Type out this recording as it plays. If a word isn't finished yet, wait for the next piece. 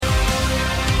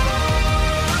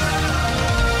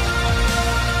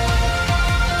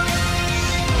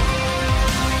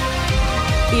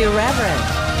Irreverent,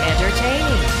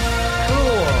 entertaining,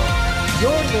 cool.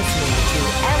 You're listening to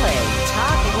LA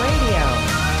Talk Radio.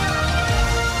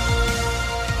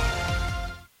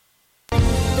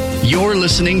 You're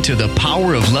listening to the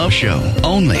Power of Love Show,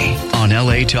 only on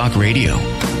LA Talk Radio.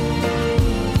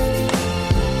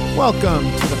 Welcome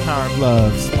to the Power of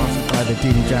Love, sponsored by the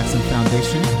Dee Jackson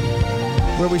Foundation,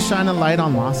 where we shine a light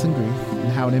on loss and grief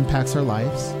and how it impacts our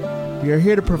lives. We are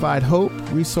here to provide hope,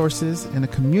 resources, and a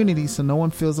community so no one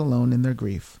feels alone in their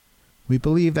grief. We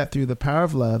believe that through the power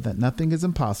of love, that nothing is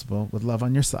impossible with love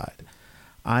on your side.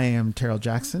 I am Terrell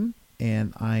Jackson,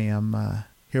 and I am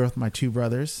here with my two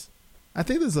brothers. I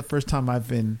think this is the first time I've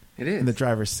been in the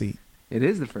driver's seat. It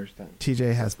is the first time.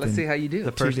 TJ has Let's see how you do.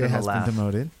 The first TJ and the has last. been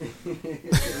demoted.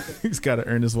 He's got to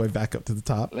earn his way back up to the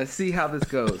top. Let's see how this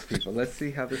goes, people. Let's see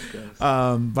how this goes.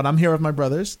 But I'm here with my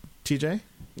brothers, TJ,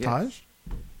 Yes. Taj.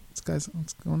 What's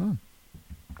going on?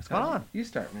 What's going on? You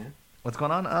start, man. What's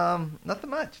going on? Nothing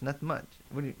much.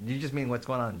 What do you just mean what's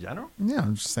going on in general? Yeah,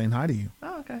 I'm just saying hi to you.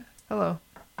 Oh, okay. Hello.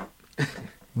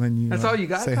 When you That's all you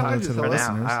got, say hello Taj? to Is the that For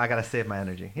listeners. now, I gotta save my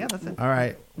energy. Yeah, that's it. All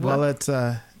right. Well, let's.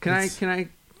 Can I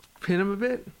pin him a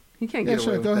bit? He can't Yeah, get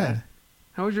sure. away Go with ahead. that.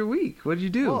 How was your week? What did you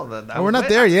do? We're not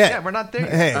there yet. Yeah, we're not there.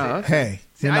 Hey, yet. Oh, okay. hey,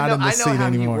 See, you're not in the I know seat how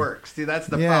anymore. he works. See, that's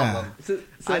the Yeah. problem.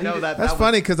 So I he know just- that. That's that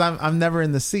funny because I'm never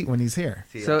in the seat when he's here.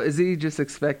 Was, So is he just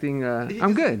expecting?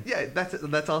 I'm good. Yeah,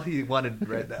 that's all he wanted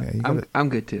right now. Yeah, you gotta- I'm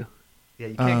good too. Yeah,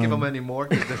 you can't give him any more.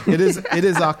 it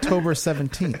is October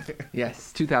 17th,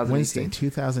 Yes, 2018. Wednesday,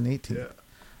 2018.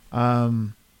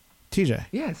 TJ,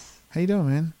 Yes, how you doing,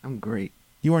 man? I'm great.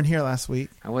 You weren't here last week.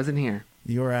 I wasn't here.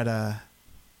 You were at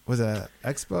was it a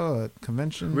expo, a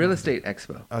convention? Real estate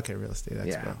expo. Okay, real estate expo.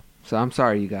 Yeah. So I'm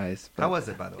sorry, you guys. but How was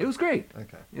it, by the way? It was great.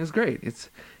 Okay. It was great. It's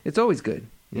always good.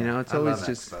 You know, it's I always love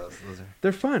just expos. Those are,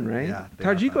 they're fun, right? Yeah, they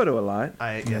Taj, are you fun. go to a lot. yes,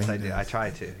 I he do. does. I try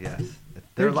to. Yes,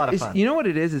 they're a lot of fun. You know what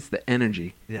it is? It's the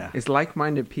energy. Yeah. It's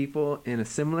like-minded people in a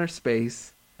similar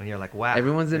space. When you're like, wow,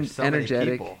 Everyone's there's so many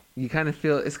energetic. people. You kind of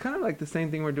feel it's kind of like the same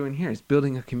thing we're doing here. It's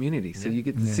building a community, so Yeah. you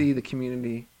get to Yeah. see the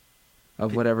community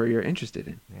of whatever you're interested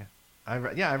in. Yeah, I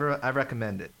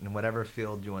recommend it in whatever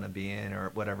field you want to be in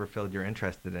or whatever field you're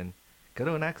interested in. Go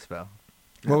to an expo.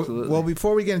 Absolutely. Well,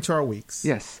 before we get into our weeks,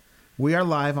 Yes. we are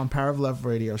live on Power of Love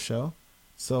Radio Show.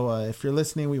 So if you're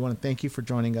listening, we want to thank you for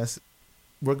joining us.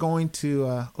 We're going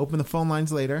to open the phone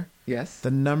lines later. Yes.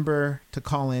 The number to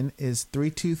call in is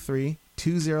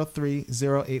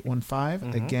 323-203-0815.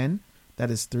 Mm-hmm. Again, that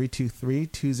is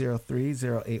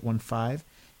 323-203-0815.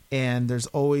 And there's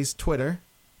always Twitter,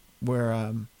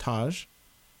 where Taj,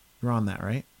 you're on that,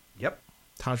 right? Yep.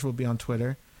 Taj will be on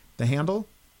Twitter. The handle?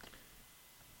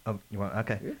 Oh, you want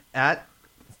okay? Yeah.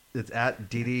 It's at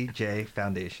DDJ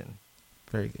Foundation.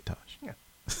 Very good, Taj. Yeah.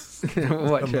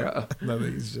 What? No,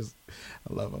 he's just,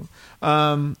 I love him.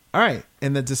 All right.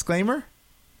 And the disclaimer?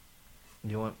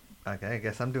 You want? Okay, I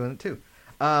guess I'm doing it too.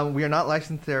 We are not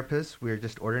licensed therapists. We are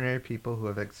just ordinary people who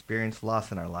have experienced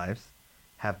loss in our lives,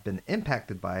 have been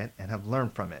impacted by it, and have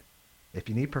learned from it. If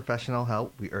you need professional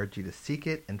help, we urge you to seek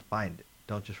it and find it.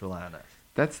 Don't just rely on us.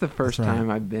 That's the first That's right. time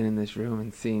I've been in this room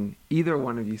and seen either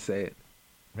one of you say it.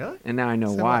 Really? And now I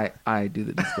know Say why what? I do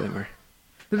the disclaimer.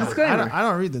 The I disclaimer.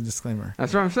 don't read the disclaimer.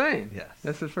 That's what I'm saying. Yes.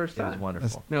 That's the first It was time.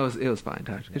 wonderful. No, it was fine,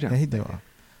 Taj. Good job. Yeah, he did well.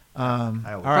 I All will.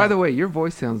 right. By the way, your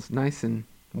voice sounds nice and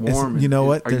warm. You know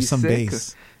what? Are you There's some sick?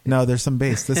 bass. No, there's some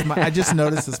bass. I just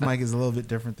noticed this mic is a little bit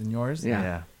different than yours.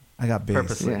 Yeah. I got bass.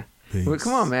 Purposely. Yeah. Bass. Well,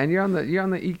 come on, man. You're on the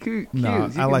EQ.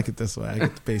 No, I like it this way. I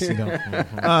get the bass. You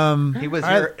don't. He was all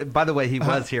here. By the way, he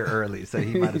was here early, so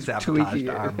he might have He's sabotaged tweaking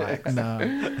our it.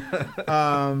 mics.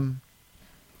 No.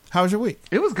 How was your week?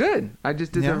 It was good. I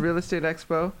just did Yeah? the real estate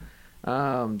expo.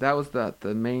 That was the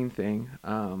main thing.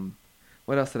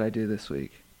 What else did I do this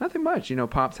week? Nothing much. You know,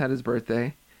 Pops had his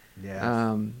birthday.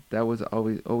 Yeah. That was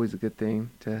always a good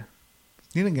thing to.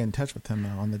 You didn't get in touch with him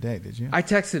on the day, did you? I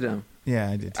texted him. Yeah,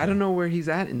 I did. Too. I don't know where he's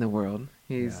at in the world.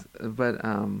 But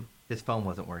His phone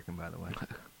wasn't working, by the way.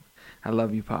 I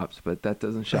love you, Pops, but that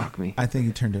doesn't shock me. I think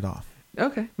he turned it off.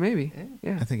 Okay, maybe.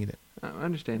 Yeah, I think he did.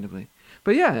 understandably.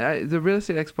 But yeah, the real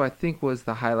estate expo I think was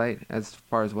the highlight as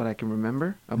far as what I can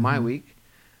remember of my week,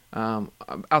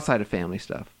 outside of family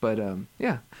stuff. But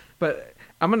yeah, but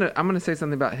I'm gonna say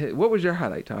something about what was your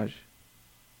highlight, Taj?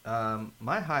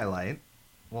 My highlight,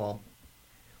 well,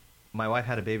 my wife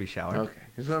had a baby shower. Okay,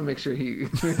 just want to make sure he.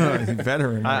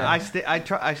 Veteran. I stayed You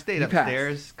passed.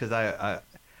 upstairs because I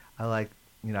like,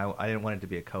 you know, I didn't want it to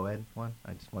be a co-ed one.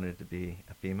 I just wanted it to be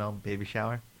a female baby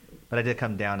shower. But I did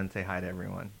come down and say hi to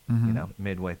everyone, you know,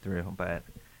 midway through. But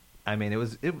I mean, it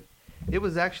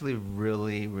was actually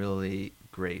really, really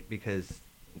great because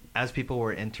as people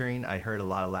were entering, I heard a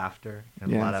lot of laughter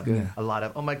and Yeah, a lot that's of good. a lot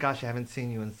of oh my gosh, I haven't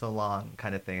seen you in so long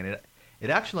kind of thing, and it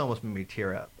actually almost made me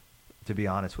tear up, to be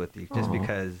honest with you, just Aw.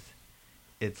 because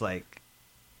it's like,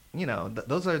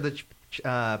 those are the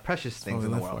precious what things we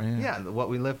in the live world. for, yeah. What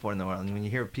we live for in the world. And when you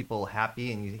hear people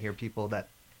happy and you hear people that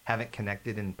haven't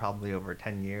connected in probably over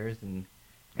 10 years, and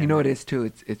You know what it is too?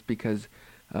 It's because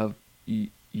of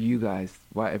you guys,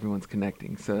 why everyone's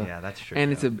connecting. So Yeah, that's true,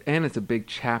 And too. it's a big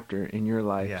chapter in your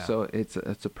life. Yeah. So it's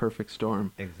a perfect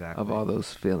storm Exactly. of all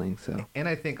those feelings. So And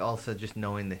I think also just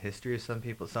knowing the history of some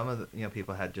people. Some of the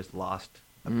people had just lost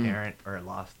a Mm. parent or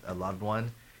lost a loved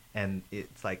one, and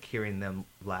it's like hearing them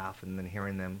laugh and then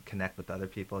hearing them connect with other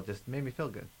people just made me feel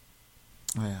good.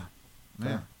 Oh, yeah.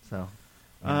 Yeah. So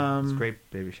it's a Um, great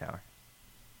baby shower.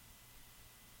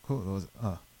 Cool. It was,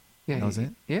 yeah, that was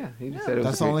it? Yeah, he just said it was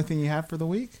that's the great. only thing you had for the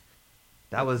week?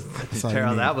 That was That's all you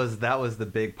Terrell. need. That was the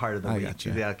big part of the I week. gotcha.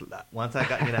 Yeah, once I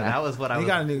got that was what I You was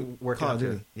got a new working Call up of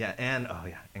to. Duty. Yeah,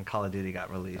 and Call of Duty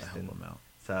got released, Help and him out.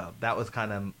 so that was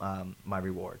kind of my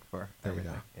reward for There we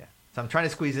everything. go. Yeah, so I'm trying to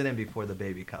squeeze it in before the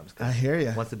baby comes. 'cause I hear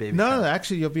you. Once the baby No, comes,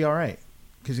 actually, you'll be all right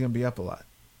because you're going to be up a lot.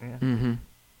 yeah. Mm-hmm.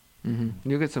 Mm-hmm.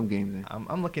 You'll get some games in.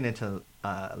 I'm looking into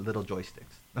little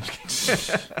joysticks. I'm just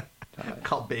kidding.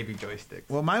 Called baby joysticks.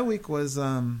 Well, my week was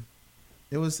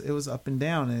it was up and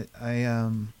down.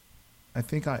 I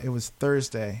think it was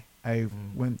Thursday. I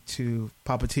went to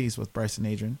Papa T's with Bryce and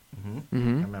Adrian.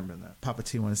 Mm-hmm. I remember that. Papa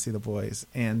T wanted to see the boys,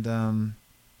 and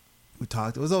we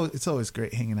talked. It's always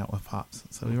great hanging out with Pops.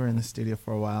 So we were in the studio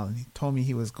for a while, and he told me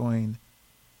he was going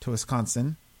to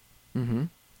Wisconsin Mm-hmm.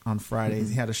 on Fridays.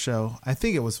 He had a show. I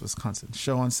think it was Wisconsin.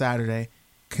 Show on Saturday.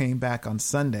 Came back on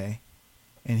Sunday,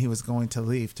 and he was going to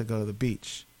leave to go to the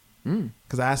beach. Mm.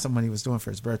 Because I asked him what he was doing for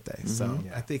his birthday. So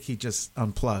Yeah. I think he just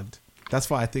unplugged. That's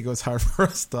why I think it was hard for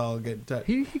us to all get in touch.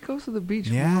 He goes to the beach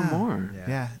Yeah. more and more. Yeah.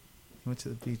 Yeah. He went to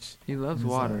the beach. He loves His,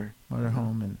 water. Motor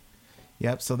home. And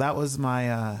yep. So that was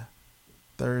my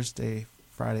Thursday,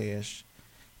 Friday-ish.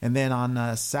 And then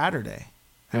on Saturday,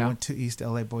 I Yeah. went to East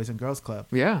LA Boys and Girls Club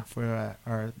Yeah, for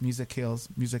our Music Heals,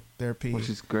 music therapy. which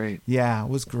is great. Yeah, it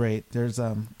was great. There's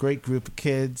a great group of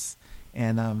kids,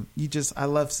 and I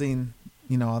love seeing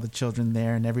all the children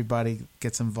there, and everybody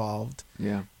gets involved,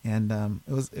 Yeah. and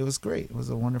it was great. It was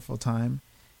a wonderful time,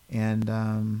 and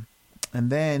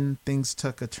then things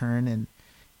took a turn,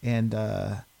 and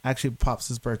actually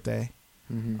Pops' birthday.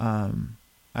 Mm-hmm.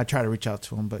 I tried to reach out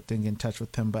to him, but didn't get in touch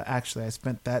with him. But actually, I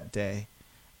spent that day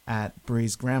at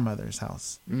Bree's grandmother's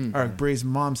house, Mm. or Bree's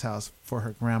mom's house for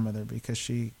her grandmother because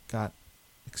she got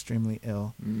extremely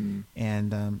ill, Mm.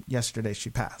 and yesterday she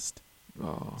passed.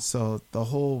 Oh. So the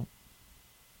whole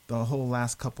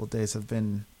last couple of days have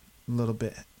been a little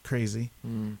bit crazy,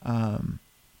 Mm.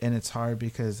 and it's hard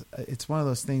because it's one of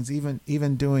those things.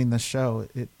 Even doing the show,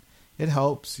 it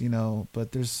helps,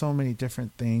 but there's so many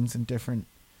different things and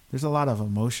there's a lot of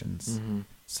emotions. Mhm.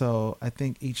 So I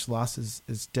think each loss is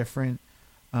different.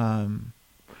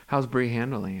 How's Bree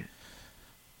handling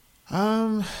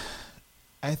it?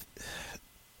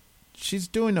 She's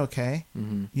doing okay.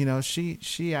 Mm-hmm.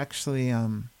 She actually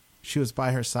she was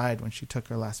by her side when she took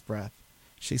her last breath.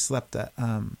 She slept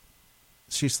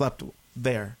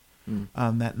there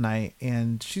Mm. that night,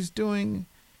 and she's doing.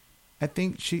 I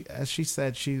think as she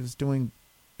said, she was doing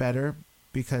better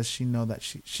because she knew that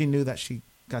she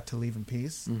got to leave in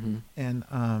peace, Mm-hmm. and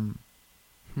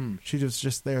she was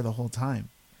just there the whole time.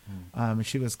 And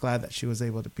she was glad that she was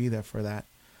able to be there for that.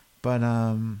 But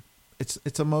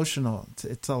it's emotional.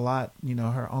 It's a lot.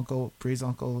 Her uncle, Bree's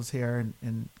uncle, is here,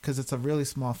 and because it's a really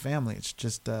small family. It's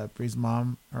just Bree's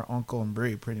mom, her uncle, and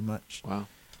Bree, pretty much. Wow.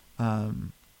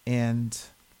 And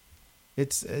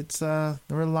it's there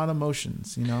were a lot of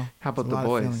emotions. How about It's a the lot of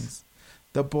boys? feelings.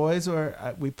 The boys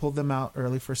we pulled them out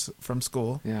early from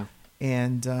school, Yeah.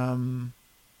 and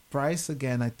Bryce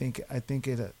again. I think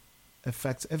it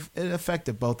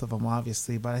affected both of them,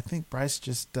 obviously, but I think Bryce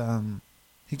just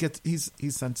he's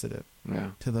sensitive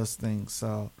Yeah. to those things,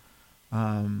 so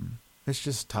it's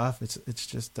just tough. It's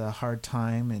just a hard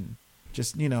time, and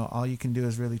just all you can do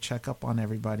is really check up on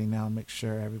everybody now and make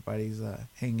sure everybody's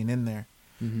hanging in there.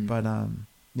 Mm-hmm. But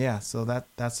yeah, so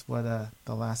that's what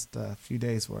the last few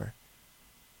days were.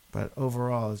 But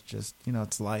overall, it's just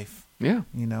it's life, Yeah.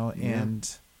 and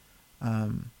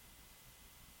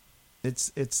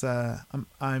it's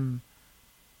I'm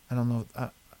I don't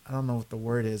know what the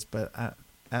word is, but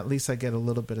at least I get a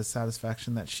little bit of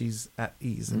satisfaction that she's at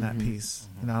ease and at Mhm. peace.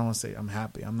 I don't want to say I'm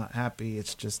happy. I'm not happy.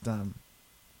 It's just I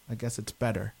guess it's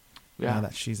better Yeah. now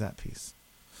that she's at peace.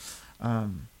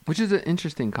 Which is an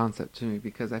interesting concept to me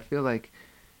because I feel like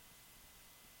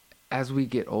as we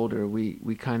get older, we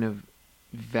kind of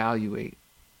evaluate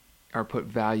or put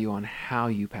value on how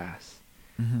you pass.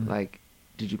 Mhm. Like,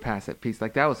 did you pass at peace?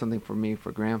 Like, that was something for me,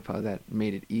 for Grandpa, that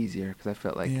made it easier because I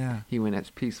felt like Yeah. he went as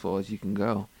peaceful as you can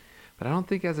go. But I don't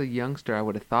think as a youngster I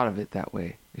would have thought of it that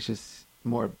way. It's just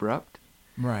more abrupt.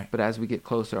 Right. But as we get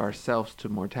closer ourselves to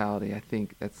mortality, I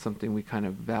think that's something we kind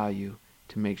of value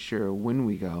to make sure when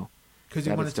we go. Because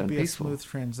you that want it's it to done be peaceful. a smooth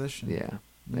transition. Yeah.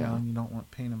 You know, and you don't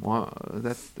want pain involved.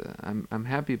 Well, I'm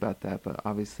happy about that, but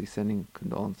obviously sending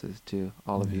condolences to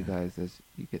all of you Yeah. guys as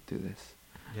you get through this.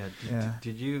 Yeah. Yeah.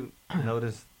 Did you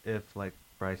notice if, like,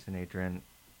 Bryce and Adrian,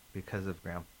 because of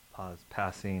Grandpa's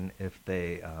passing, if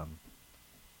they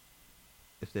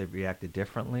reacted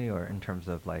differently, or in terms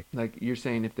of like Like you're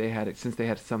saying, if they had it, since they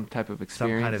had some type of some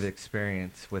experience, kind of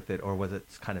experience with it, or was it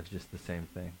kind of just the same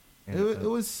thing? It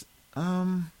was.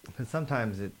 Because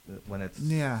sometimes when it's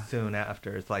Yeah. soon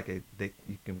after, it's like you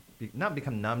can not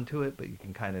become numb to it, but you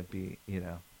can kind of be,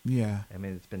 Yeah. I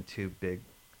mean, it's been two big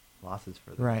losses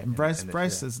for them. Right. And Bryce this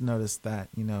Bryce year. has noticed that.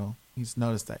 He's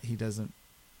noticed that he doesn't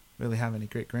really have any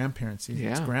great grandparents. He's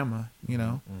Yeah. grandma.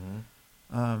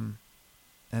 Mhm.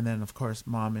 And then of course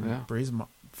Mom and Yeah. Bree's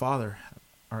father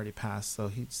already passed, so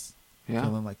he's Yeah.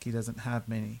 feeling like he doesn't have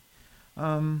many.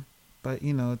 But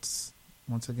it's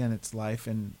once again it's life,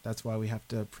 and that's why we have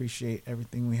to appreciate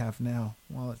everything we have now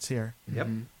while it's here. Yep.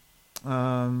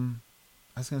 Mhm.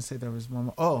 I was gonna say there was one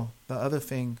more. Oh, the other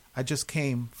thing, I just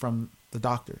came from the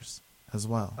doctors as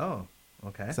well. Oh,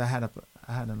 okay. So I had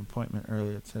an appointment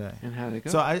earlier today. And how did it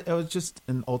go? So it was just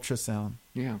an ultrasound.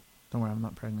 yeah. Don't worry, I'm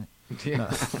not pregnant. Yeah. No,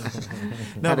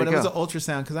 How'd but it it was go? an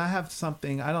ultrasound because I have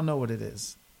something. I don't know what it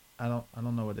is. I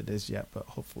don't know what it is yet, but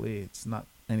hopefully it's not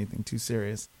anything too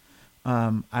serious.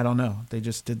 I don't know. They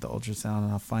just did the ultrasound,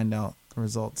 and I'll find out the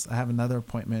results. I have another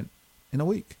appointment in a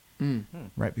week, Mm.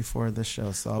 right before this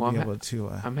show, so I'll Well, be I'm able to.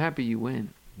 I'm happy you win.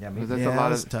 Yeah, me Because too. that's yeah, a lot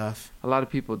it was of tough. a lot of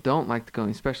people don't like to go,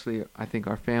 especially I think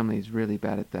our family is really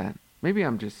bad at that. Maybe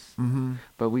I'm just, Mm-hmm.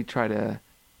 but we try to.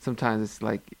 Sometimes it's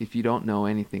like if you don't know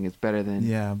anything, it's better than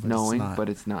Yeah, but knowing, it's not. but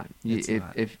it's not. It's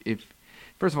not. If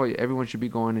first of all, everyone should be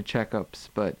going to checkups,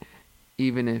 but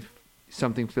even if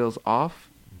something feels off,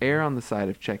 err on the side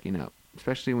of checking up,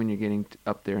 especially when you're getting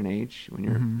up there in age, when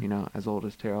you're Mhm. as old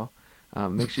as Terrell.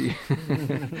 Make sure you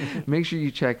make sure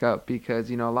you check up, because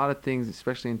a lot of things,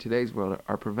 especially in today's world,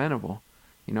 are preventable.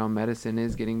 Medicine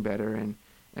is getting better,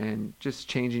 and just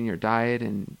changing your diet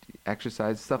and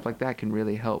exercise, stuff like that, can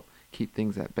really help keep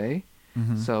things at bay.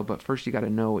 Mhm. So, but first you got to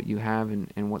know what you have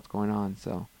and what's going on.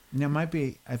 So, Yeah, it might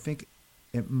be. I think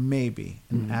it may be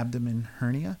an Mhm. abdomen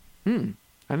hernia.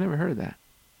 I never heard of that.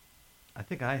 I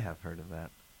think I have heard of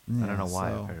that. I Yeah, don't know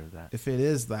why so I've heard of that. If it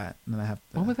is that, then I have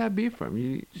to. What would that be from?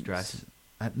 You Stress.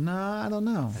 No, I don't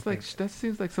know. It's like that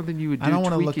seems like something you would do. I don't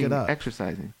wanna look tweaking, it up.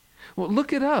 Exercising. Well,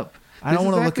 look it up. I don't This is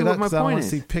want to look exactly it up what my because I don't point want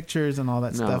to is. see pictures and all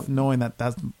that No. stuff, knowing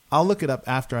that's. I'll look it up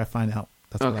after I find out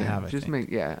that's what I Okay, have. I just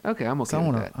think. okay. I'm So okay I with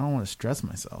don't that. I don't want to stress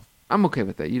myself. I'm okay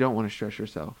with that. You don't want to stress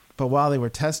yourself. But while they were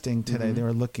testing today, Mhm. they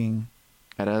were looking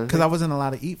At other because I wasn't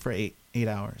allowed to eat for eight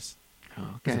hours. Oh,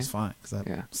 Which okay. was fine because I'm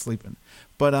Yeah. sleeping.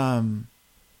 But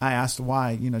I asked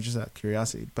why, just out of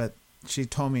curiosity. But she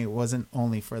told me it wasn't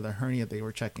only for the hernia they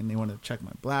were checking. They wanted to check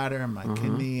my bladder and my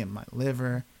kidney and my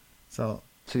liver. So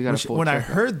you got a full when I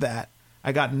checkup. heard that,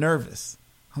 I got nervous.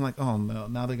 I'm like, oh no,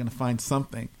 now they're gonna find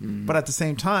something. Mhm. But at the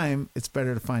same time, it's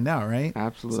better to find out, right?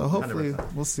 Absolutely. So hopefully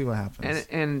 100%. we'll see what happens.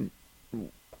 And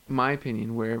my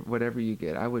opinion, whatever you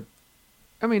get,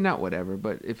 not whatever,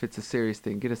 but if it's a serious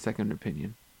thing, get a second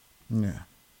opinion. Yeah.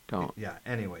 Don't. Yeah.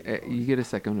 Anyway. You get a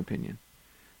second opinion.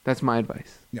 That's my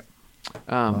advice. Yep.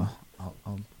 Um, Well,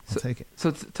 I'll so- take it.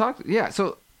 So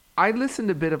So I listened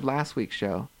a bit of last week's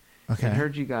show. Okay. And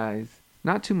heard you guys.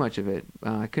 Not too much of it.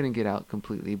 I couldn't get out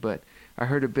completely, but I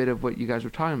heard a bit of what you guys were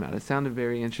talking about. It sounded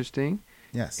very interesting,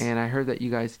 Yes. and I heard that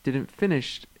you guys didn't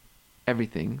finish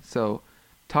everything. So,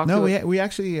 we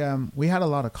actually we had a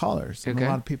lot of callers, and Okay. a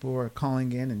lot of people were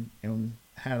calling in and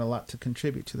had a lot to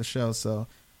contribute to the show. So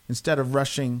instead of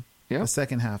rushing Yeah. the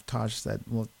second half, Taj said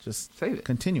we'll just Save it.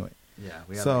 continue it. Yeah,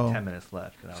 we have So- like 10 minutes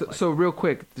left. And I was So, like, so real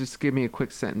quick, just give me a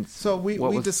quick sentence. So we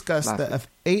What was discussed last the week?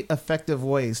 8 effective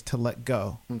ways to let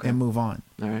go Okay. and move on.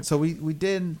 All right. So we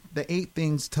did the 8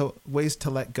 ways to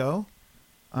let go.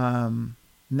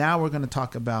 Now we're going to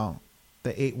talk about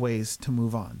the 8 ways to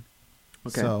move on.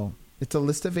 Okay. So it's a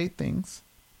list of 8 things.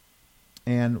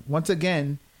 And once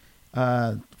again,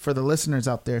 for the listeners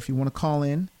out there, if you want to call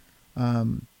in,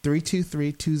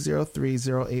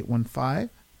 323-203-0815.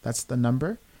 That's the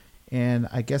number. And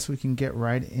I guess we can get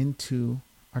right into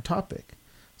our topic.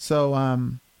 So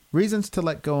reasons to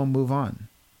let go and move on.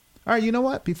 All right, you know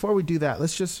what? Before we do that,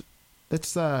 let's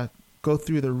go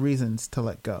through the reasons to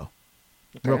let go.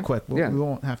 Okay. Real quick. We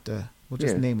won't have to. We'll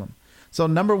just name them. So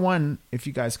number one, if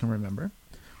you guys can remember,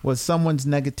 was someone's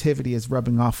negativity is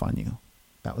rubbing off on you.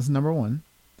 That was number one.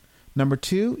 Number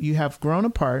two, you have grown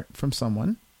apart from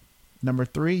someone. Number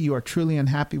three, you are truly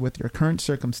unhappy with your current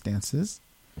circumstances.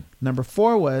 Number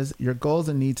four was your goals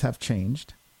and needs have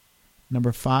changed.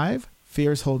 Number five,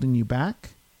 fear is holding you back.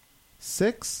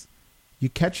 6, you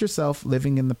catch yourself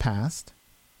living in the past.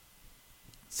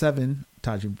 7,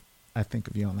 Taji, I think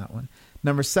of you on that one.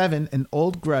 Number 7, an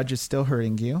old grudge is still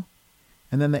hurting you.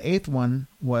 And then the 8th one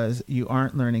was you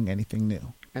aren't learning anything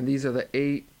new. And these are the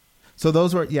 8. So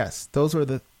those were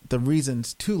the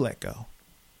reasons to let go.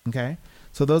 Okay?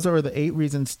 So those are the 8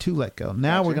 reasons to let go.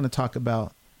 Now Gotcha. we're going to talk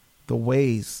about the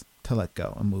ways to let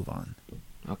go and move on.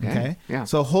 Okay. Yeah.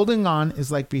 So holding on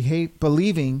is like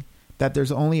believing that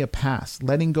there's only a past.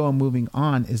 Letting go and moving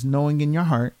on is knowing in your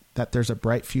heart that there's a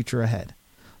bright future ahead.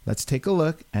 Let's take a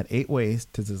look at 8 ways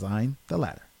to design the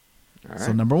ladder. All right.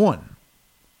 So number 1,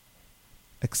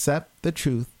 accept the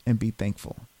truth and be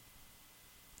thankful.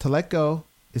 To let go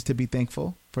is to be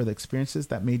thankful for the experiences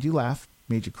that made you laugh,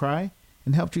 made you cry,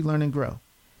 and helped you learn and grow.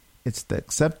 It's the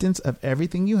acceptance of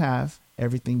everything you have,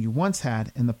 everything you once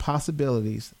had, and the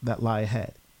possibilities that lie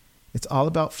ahead. It's all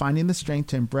about finding the strength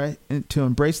to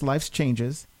embrace life's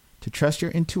changes, to trust your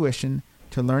intuition,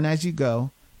 to learn as you go,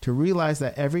 to realize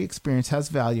that every experience has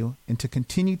value, and to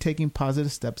continue taking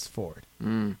positive steps forward.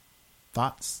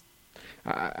 Thoughts?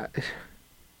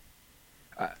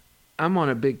 I'm on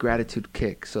a big gratitude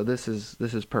kick, so this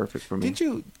is perfect for me. Did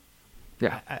you?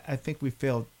 Yeah. I think we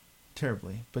failed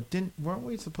terribly, but weren't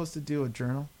we supposed to do a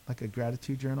journal, like a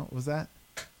gratitude journal? Was that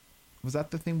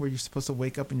the thing where you're supposed to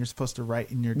wake up and you're supposed to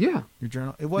write in your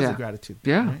journal? It was a gratitude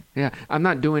thing, Yeah. right? Yeah. I'm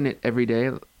not doing it every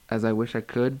day as I wish I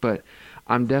could, but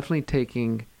I'm definitely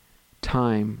taking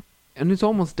time, and it's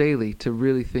almost daily, to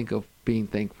really think of being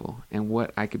thankful and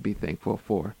what I could be thankful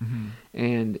for. Mm-hmm.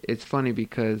 And it's funny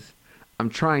because I'm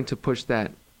trying to push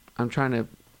that. I'm trying to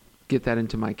get that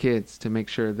into my kids to make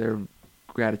sure they're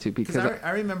gratitude, because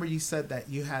I remember you said that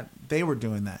they were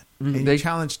doing that, Mhm. and you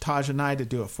challenged Taj and I to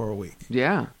do it for a week,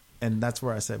 yeah. and that's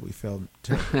where I said we failed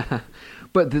terribly.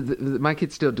 But my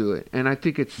kids still do it, and I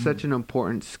think it's such an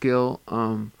important skill.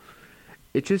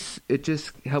 It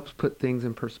just helps put things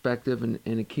in perspective, and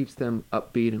it keeps them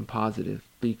upbeat and positive,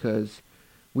 because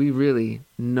we really,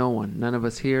 none of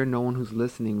us here, no one who's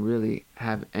listening really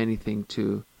have anything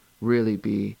to really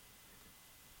be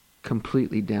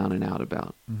completely down and out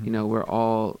about. Mhm. You know, we're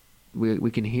all,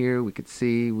 we can hear, we could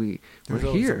see, we're There's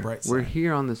always a here. bright We're side.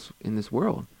 here in this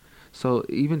world. So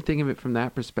even thinking of it from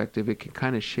that perspective, it can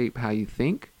kind of shape how you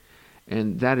think,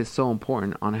 and that is so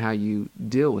important on how you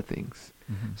deal with things.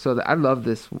 Mhm. So I love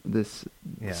this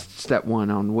Yeah. step 1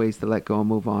 on ways to let go and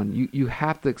move on. You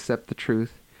have to accept the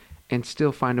truth and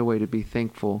still find a way to be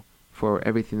thankful for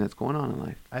everything that's going on in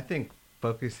life. I think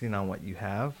focusing on what you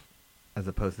have as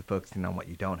opposed to focusing on what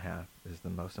you don't have is the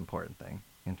most important thing.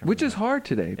 In terms Which of is that. hard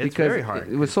today. It's because very hard.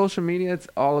 with social media, it's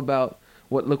all about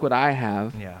look what I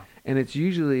have. Yeah. And it's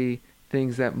usually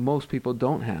things that most people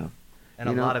don't have. And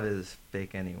a lot of it is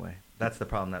fake anyway. That's the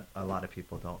problem that a lot of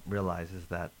people don't realize, is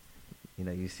that, you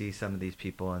know, you see some of these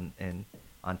people on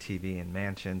TV in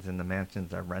mansions, and the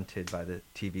mansions are rented by the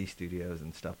TV studios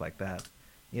and stuff like that.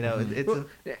 You know, it's Well,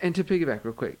 and to piggyback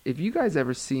real quick, if you guys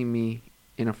ever see me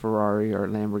in a Ferrari or a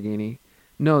Lamborghini,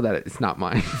 know that it's not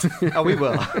mine. oh, we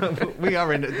will. We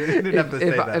already didn't have to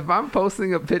say that. If I'm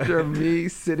posting a picture of me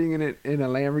sitting in a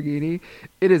Lamborghini,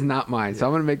 it is not mine. So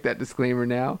I'm going to make that disclaimer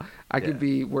now. I could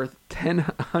be worth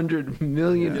 $100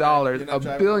 million,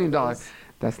 $1 billion.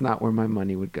 That's not where my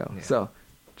money would go. Yeah. So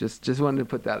just wanted to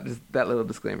put that little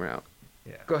disclaimer out.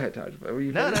 Yeah. Go ahead, Taj. Were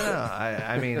you No. finished?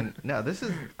 I mean, no. This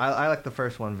is. I like the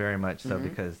first one very much so, Mhm.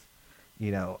 because,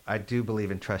 you know, I do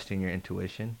believe in trusting your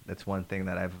intuition. That's one thing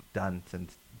that I've done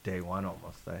since day one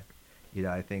almost.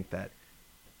 I think that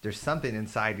there's something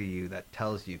inside of you that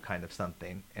tells you kind of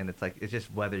something, and it's like, it's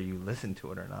just whether you listen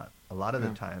to it or not. A lot of the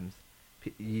times,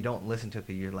 you don't listen to it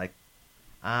because you're like,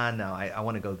 no, I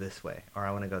want to go this way, or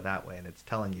I want to go that way, and it's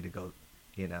telling you to go,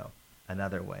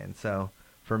 another way. And so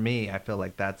for me, I feel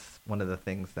like that's one of the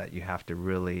things that you have to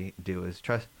really do, is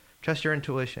trust your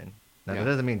intuition. Now, that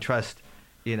doesn't mean trust,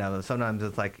 sometimes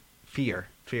it's like fear,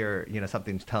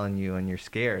 something's telling you and you're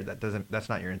scared. That's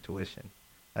not your intuition.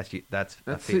 That's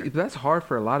a fear. That's hard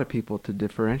for a lot of people to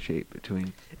differentiate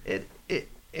between. It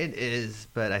is,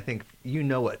 but I think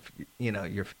what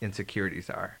your insecurities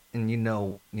are, and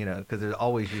because there's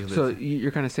always usually. So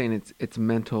you're kind of saying it's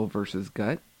mental versus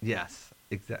gut. Yes,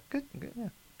 exactly. Good, yeah,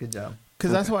 good job.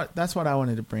 Because that's what I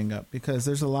wanted to bring up, because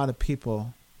there's a lot of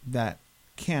people that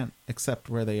can't accept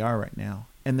where they are right now,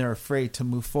 and they're afraid to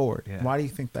move forward. Yeah. Why do you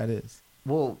think that is?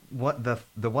 Well, what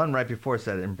the one right before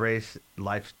said, embrace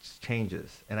life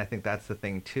changes, and I think that's the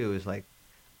thing too. Is like,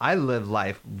 I live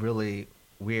life really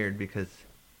weird because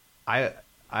I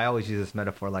always use this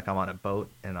metaphor like I'm on a boat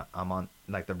and I'm on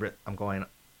like I'm going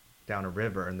down a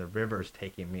river and the river's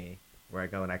taking me where I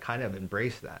go, and I kind of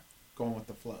embrace that. Going with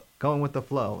the flow. Going with the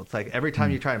flow. It's like every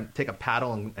time you try to take a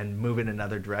paddle and move in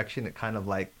another direction, it kind of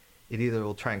like it either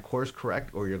will try and course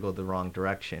correct or you'll go the wrong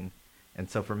direction. And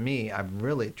so for me, I've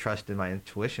really trusted my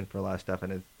intuition for a lot of stuff,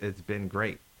 and it's been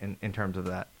great in terms of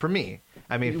that. For me,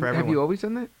 I mean, for everyone. Have you always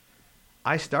done that?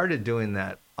 I started doing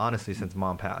that, honestly, since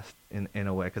Mom passed, in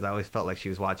a way, because I always felt like she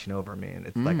was watching over me. And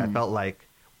it's like, I felt like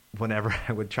whenever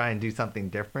I would try and do something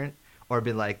different or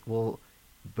be like, well,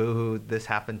 boo-hoo, this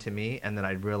happened to me, and then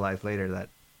I'd realize later that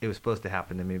it was supposed to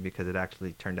happen to me because it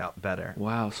actually turned out better.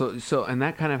 Wow. So and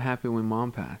that kind of happened when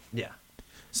Mom passed. Yeah.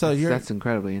 So That's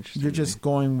incredibly interesting. You're just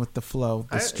going with the flow,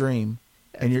 the stream,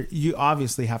 and you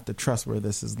obviously have to trust where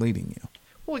this is leading you.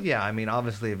 Well, yeah. I mean,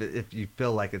 obviously, if you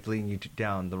feel like it's leading you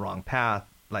down the wrong path,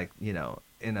 like,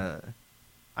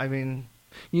 I mean,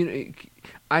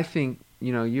 I think,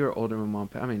 you're older than Mom.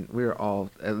 I mean, we were all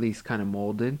at least kind of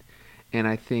molded, and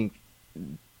I think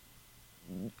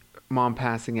Mom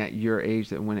passing at your age,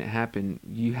 that when it happened,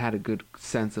 you had a good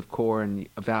sense of core and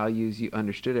values. You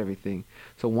understood everything.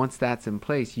 So once that's in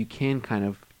place, you can kind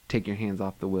of take your hands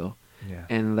off the wheel,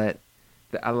 and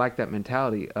I like that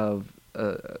mentality of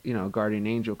a guardian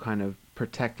angel kind of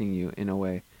protecting you in a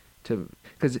way,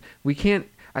 because we can't.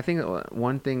 I think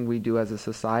one thing we do as a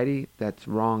society that's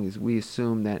wrong is we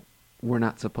assume that we're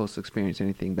not supposed to experience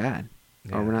anything bad,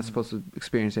 or we're not supposed to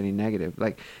experience any negative.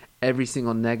 Like, every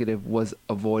single negative was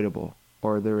avoidable,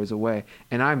 or there is a way.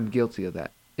 And I'm guilty of that.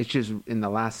 It's just in the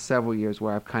last several years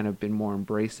where I've kind of been more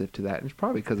embracive to that. And it's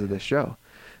probably because of this show.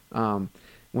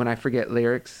 When I forget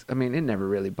lyrics, I mean, it never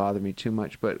really bothered me too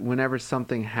much. But whenever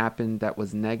something happened that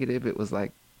was negative, it was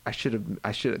like, I should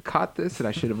have caught this and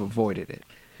I should have avoided it.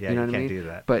 Yeah, you know what can't I mean? do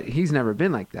that. But he's never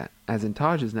been like that. As in,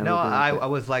 Taj has never been like that. I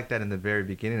was like that in the very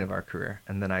beginning of our career.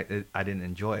 And then I didn't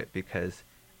enjoy it because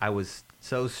I was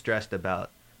so stressed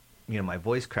about my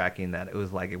voice cracking that it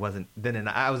was like it wasn't then, and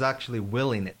I was actually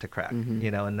willing it to crack,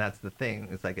 and that's the thing.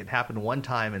 It's like it happened one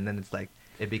time, and then it's like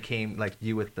it became like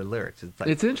you with the lyrics. It's like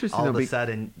it's interesting. All of a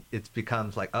sudden, it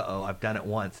becomes like, I've done it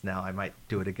once. Now I might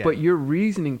do it again. But your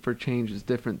reasoning for change is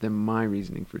different than my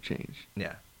reasoning for change.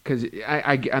 Yeah, because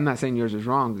I'm not saying yours is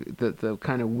wrong. The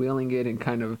kind of willing it and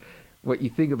kind of what you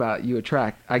think about, you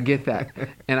attract. I get that,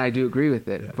 and I do agree with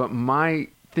it. Yeah. But my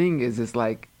thing is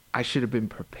like I should have been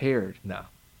prepared. No.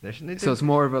 So it's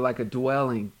more of a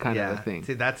dwelling kind of a thing.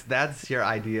 See, that's your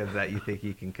idea of that you think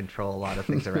you can control a lot of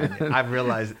things around you. I've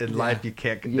realized in life you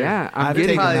can't. I'm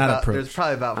getting that approach. There's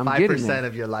probably about 5%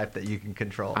 of your life that you can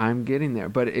control. I'm getting there,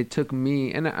 but it took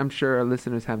me, and I'm sure our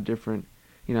listeners have different,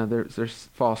 there's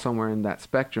fall somewhere in that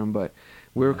spectrum, but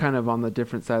we're kind of on the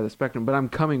different side of the spectrum. But I'm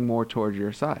coming more towards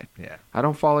your side. Yeah, I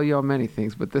don't follow you on many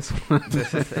things, but this one.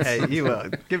 Hey, you will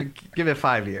give it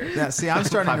 5 years. Yeah, see, I'm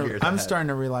starting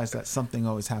to realize that something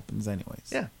always happens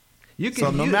anyways. Yeah,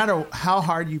 no matter how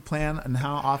hard you plan and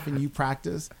how often you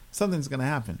practice, something's going to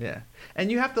happen. Yeah,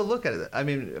 and you have to look at it. I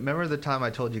mean, remember the time I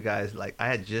told you guys, like, I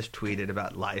had just tweeted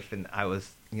about life, and I was,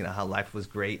 how life was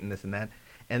great and this and that,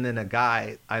 and then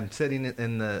I'm sitting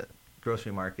in the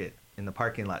grocery market in the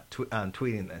parking lot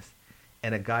tweeting this,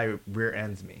 and a guy rear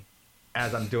ends me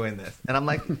as I'm doing this, and I'm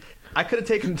like, I could have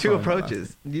taken two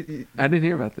approaches. I didn't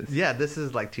hear about this. Yeah, this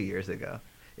is like 2 years ago.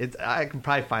 I can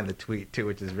probably find the tweet too,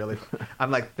 which is really.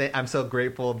 I'm like, I'm so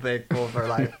grateful, thankful for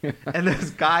life. And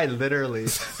this guy literally,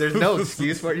 there's no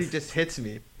excuse for it. He just hits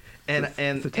me, and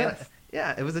it's a test.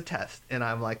 Yeah, it was a test, and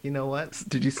I'm like, you know what?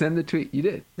 Did you send the tweet? You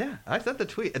did. Yeah, I sent the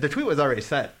tweet. The tweet was already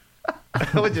sent.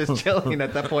 I was just chilling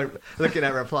at that point, looking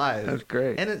at replies. That's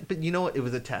great. But you know what? It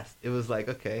was a test. It was like,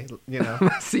 okay,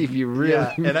 let's see if you really.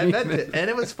 Yeah, and I meant it, and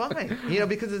it was fine.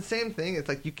 Because it's the same thing. It's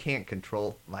like you can't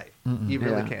control life. You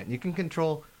really can't. You can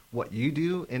control what you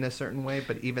do in a certain way,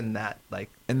 but even that, like.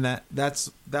 And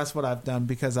that's what I've done,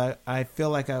 because I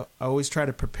feel like I always try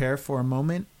to prepare for a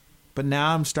moment, but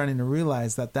now I'm starting to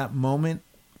realize that moment,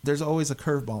 there's always a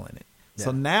curveball in it. Yeah.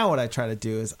 So now what I try to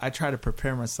do is I try to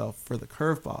prepare myself for the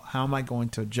curveball. How am I going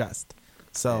to adjust?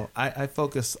 So I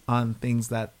focus on things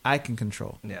that I can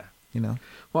control. Yeah.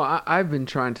 Well, I've been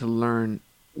trying to learn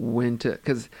when to,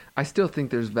 because I still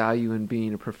think there's value in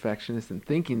being a perfectionist and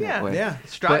thinking that way. Yeah,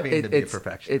 striving to be a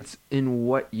perfectionist. It's in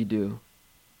what you do.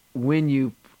 When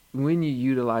you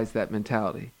utilize that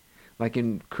mentality. Like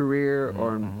in career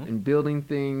or in building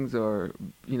things, or,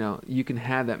 you can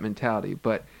have that mentality.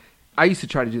 But I used to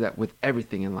try to do that with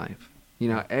everything in life. You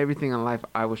know, everything in life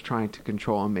I was trying to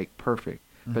control and make perfect.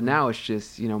 But now it's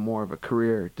just, you know, more of a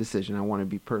career decision. I want to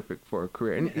be perfect for a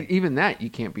career. And even that you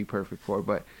can't be perfect for.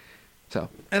 But so.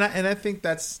 And I think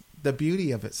that's the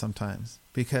beauty of it sometimes,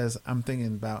 because I'm thinking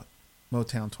about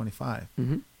Motown 25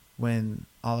 when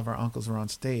all of our uncles were on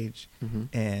stage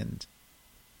and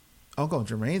Uncle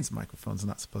Jermaine's microphone's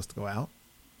not supposed to go out,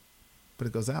 but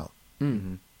it goes out.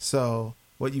 So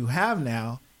what you have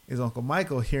now is Uncle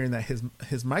Michael hearing that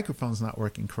his microphone's not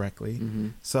working correctly,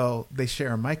 so they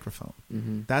share a microphone.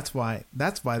 That's why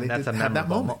they didn't have that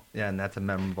moment. Yeah, and that's a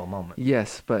memorable moment.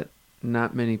 Yes, but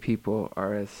not many people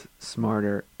are as smart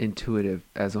or intuitive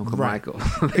as Uncle Michael.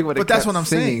 But that's what I'm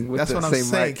saying. That's what I'm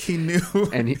saying. He knew,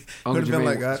 and he would have been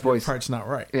like, his voice, part's not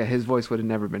right. Yeah, his voice would have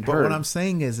never been But heard. what I'm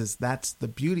saying is that's the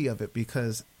beauty of it,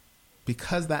 because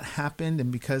that happened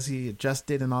and because he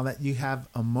adjusted and all that, you have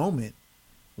a moment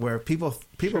where people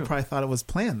probably thought it was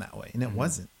planned that way, and it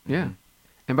wasn't. Yeah.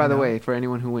 And by the way, for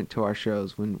anyone who went to our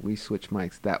shows when we switched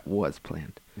mics, that was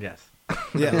planned. Yes.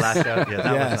 Yeah. The last show. Yeah,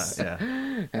 that was not.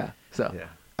 Yeah. Yeah. So.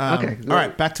 Yeah. Okay. All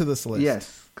right. Back to this list.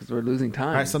 Yes, because we're losing time.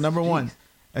 All right. So number 1,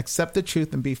 accept the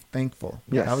truth and be thankful.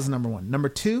 Yes. That was number 1. Number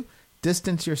 2,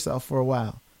 distance yourself for a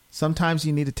while. Sometimes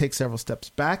you need to take several steps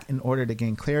back in order to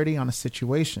gain clarity on a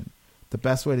situation. The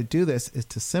best way to do this is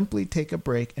to simply take a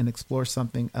break and explore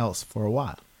something else for a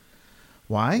while.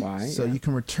 Why? So you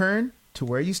can return to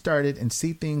where you started and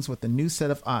see things with a new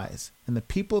set of eyes. And the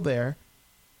people there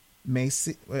may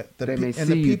see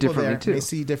you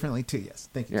differently too. Yes.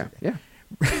 Thank you. Yeah.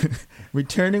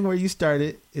 Returning where you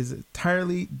started is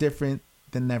entirely different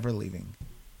than never leaving.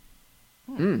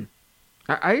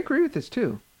 I agree with this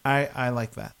too. I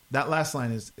like that. That last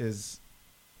line is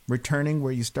returning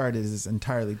where you started is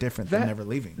entirely different than never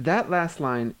leaving. That last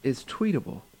line is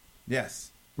tweetable.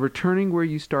 Yes. Returning where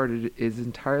you started is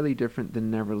entirely different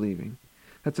than never leaving.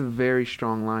 That's a very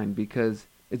strong line because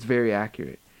it's very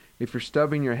accurate. If you're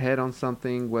stubbing your head on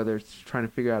something, whether it's trying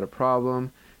to figure out a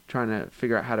problem, trying to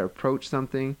figure out how to approach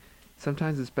something,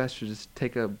 sometimes it's best to just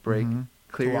take a break,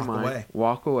 clear your mind,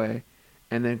 walk away,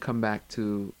 and then come back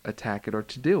to attack it or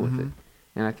to deal with it.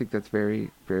 And I think that's very,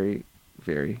 very,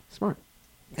 very smart.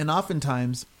 And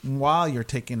oftentimes, while you're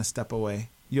taking a step away,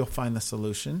 you'll find the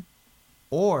solution.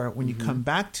 Or when you come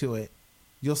back to it,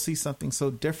 you'll see something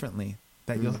so differently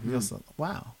that you'll say,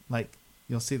 wow, like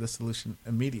you'll see the solution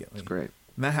immediately. That's great.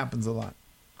 And that happens a lot.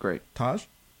 Great. Taj?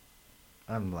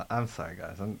 I'm sorry,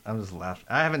 guys. I'm just laughing.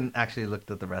 I haven't actually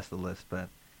looked at the rest of the list, but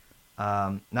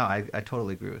no, I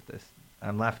totally agree with this.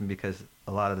 I'm laughing because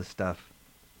a lot of the stuff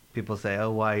people say,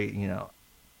 oh, why, you know,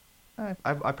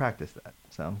 I practice that,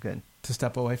 so I'm good. To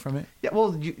step away from it? Yeah,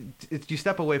 well, you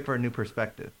step away for a new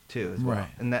perspective too, as well. Right.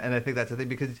 And I think that's the thing,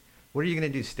 because what are you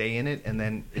going to do? Stay in it, and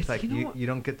then it's like you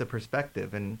don't get the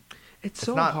perspective, and it's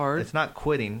so hard. It's not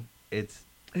quitting. It's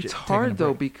hard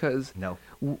though, because no,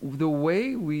 the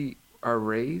way we are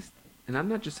raised, and I'm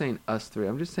not just saying us three.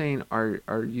 I'm just saying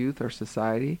our youth, our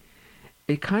society.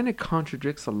 It kind of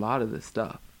contradicts a lot of this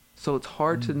stuff. So it's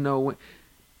hard to know when.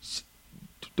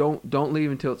 Don't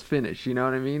leave until it's finished. You know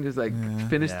what I mean? It's like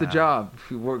finish the job,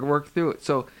 work through it.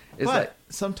 So it's like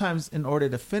sometimes in order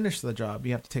to finish the job,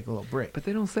 you have to take a little break. But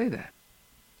they don't say that.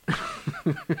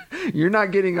 You're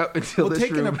not getting up until this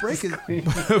taking room a break is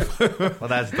well,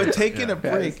 that's but taking a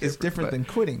break is is different than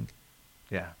quitting.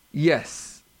 Yeah.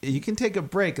 Yes. You can take a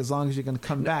break as long as you're going to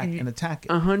come back and attack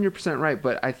it. 100% right.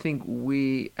 But I think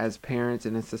we as parents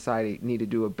and as society need to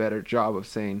do a better job of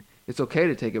saying it's okay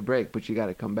to take a break, but you got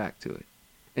to come back to it.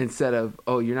 Instead of,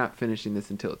 oh, you're not finishing this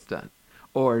until it's done.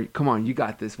 Or, come on, you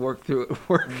got this. Work through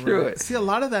it. See, a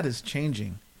lot of that is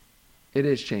changing. It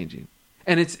is changing.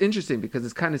 And it's interesting because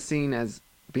it's kind of seen as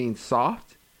being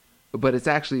soft, but it's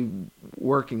actually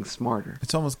working smarter.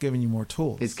 It's almost giving you more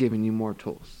tools. It's giving you more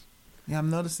tools. Yeah, I'm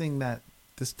noticing that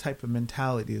this type of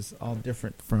mentality is all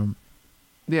different from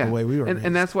the way we were raised.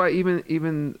 And that's why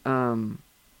even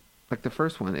like the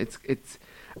first one, it's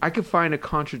I could find a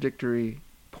contradictory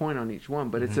point on each one,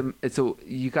 but it's a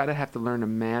you got to have to learn to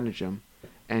manage them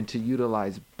and to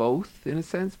utilize both in a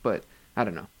sense. But I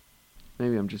don't know,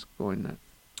 maybe I'm just going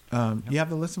nuts. You have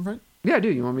the list in front? Yeah, I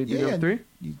do. You want me to do number 3?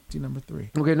 You do number 3.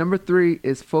 Okay, number 3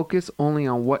 is focus only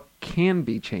on what can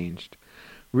be changed.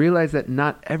 Realize that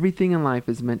not everything in life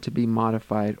is meant to be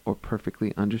modified or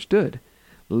perfectly understood.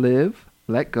 Live,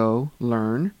 let go,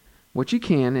 learn what you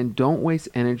can, and don't waste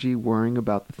energy worrying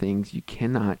about the things you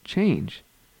cannot change.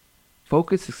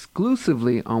 Focus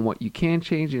exclusively on what you can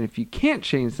change, and if you can't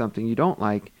change something you don't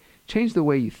like, change the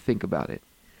way you think about it.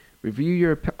 Review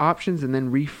your options and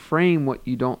then reframe what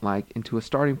you don't like into a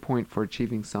starting point for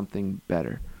achieving something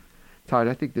better. Todd,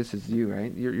 I think this is you,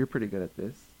 right? You're pretty good at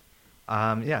this.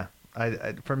 Yeah.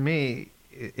 I for me,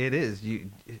 it is you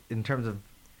in terms of,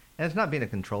 and it's not being a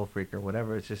control freak or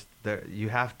whatever. It's just you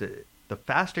have to. The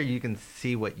faster you can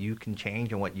see what you can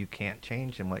change and what you can't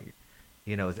change, and what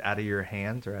is out of your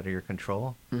hands or out of your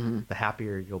control, the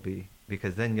happier you'll be,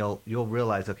 because then you'll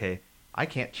realize, okay, I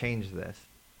can't change this.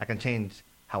 I can change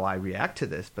how I react to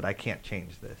this, but I can't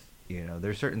change this.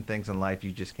 There's certain things in life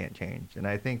you just can't change, and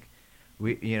I think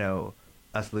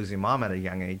us losing mom at a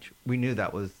young age, we knew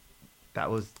that was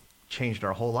changed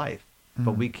our whole life,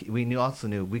 but we also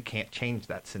knew we can't change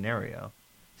that scenario,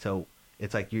 so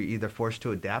it's like you're either forced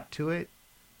to adapt to it,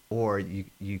 or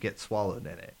you get swallowed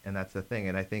in it, and that's the thing.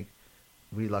 And I think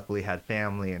we luckily had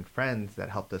family and friends that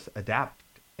helped us adapt,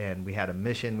 and we had a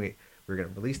mission. We were going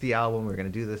to release the album, we were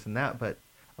going to do this and that, but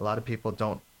a lot of people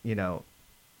don't.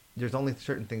 There's only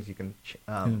certain things you can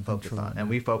focus on, and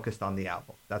we focused on the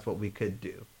album. That's what we could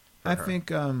do. I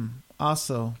think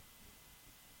also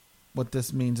what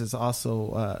this means is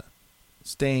also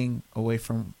staying away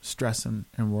from stress and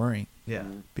worrying. Yeah.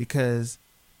 Because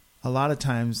a lot of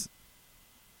times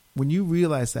when you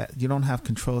realize that you don't have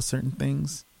control of certain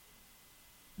things,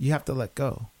 you have to let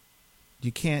go.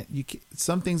 You can't,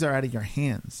 some things are out of your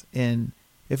hands. And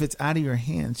if it's out of your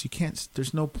hands,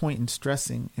 there's no point in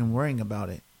stressing and worrying about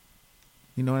it.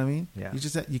 You know what I mean? Yeah.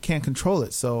 You can't control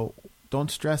it. So don't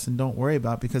stress and don't worry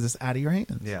about it because it's out of your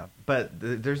hands. Yeah. But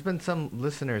there's been some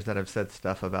listeners that have said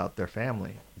stuff about their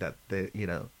family that they,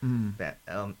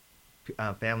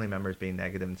 family members being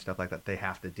negative and stuff like that, they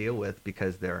have to deal with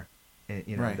because they're,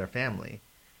 Right. their family.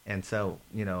 And so,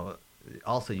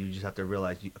 also you just have to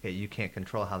realize, you can't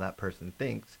control how that person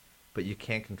thinks, but you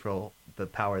can't control the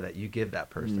power that you give that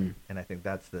person. And I think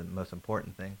that's the most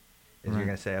important thing, is you're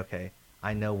going to say, okay,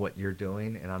 I know what you're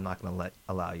doing, and I'm not going to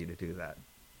allow you to do that.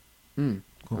 Cool.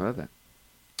 I love that.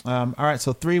 All right.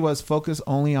 So 3 was focus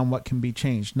only on what can be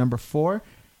changed. Number 4,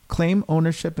 claim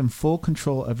ownership and full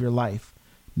control of your life.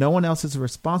 No one else is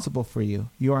responsible for you.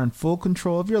 You are in full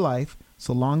control of your life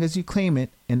so long as you claim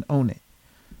it and own it.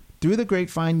 Through the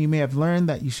grapevine, you may have learned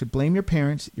that you should blame your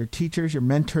parents, your teachers, your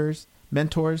mentors,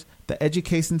 the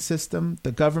education system,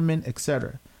 the government,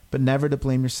 etc., but never to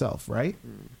blame yourself, right?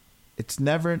 It's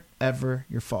never, ever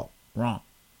your fault. Wrong.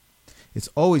 It's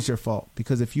always your fault,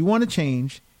 because if you want to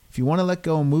change, if you want to let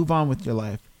go and move on with your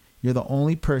life, you're the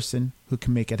only person who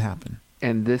can make it happen.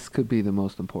 And this could be the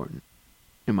most important,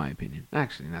 in my opinion.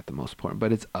 Actually, not the most important,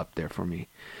 but it's up there for me.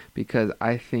 Because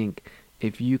I think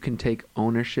if you can take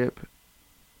ownership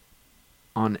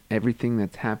on everything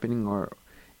that's happening, or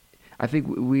I think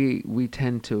we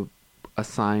tend to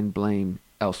assign blame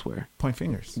elsewhere. Point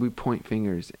fingers. We point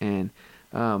fingers. And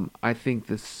I think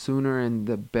the sooner and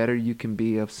the better you can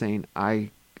be of saying, I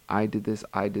did this,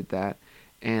 I did that.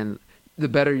 And the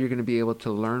better you're going to be able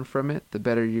to learn from it, the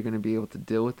better you're going to be able to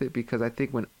deal with it. Because I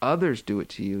think when others do it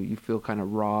to you, you feel kind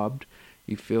of robbed,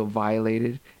 you feel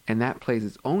violated, and that plays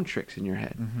its own tricks in your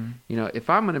head. If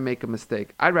I'm going to make a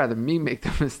mistake, I'd rather me make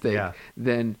the mistake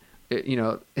than,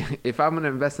 if I'm going to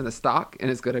invest in a stock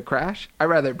and it's going to crash, I'd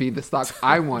rather it be the stock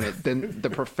I wanted than the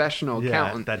professional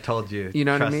accountant that told you. You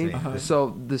know what I Trust mean? me.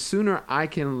 So the sooner I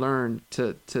can learn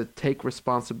to take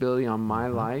responsibility on my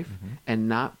life and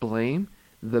not blame,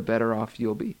 the better off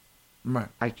you'll be. Right.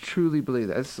 I truly believe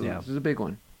that. This is a big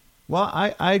one. Well,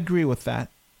 I agree with that.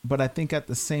 But I think at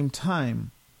the same time,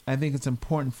 I think it's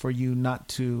important for you not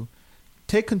to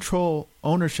take control,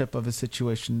 ownership of a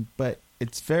situation. But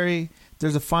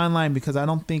there's a fine line, because I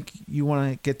don't think you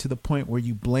want to get to the point where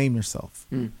you blame yourself.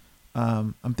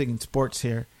 I'm thinking sports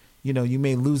here. You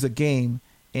may lose a game,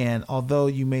 and although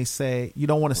you may say, you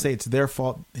don't want to say it's their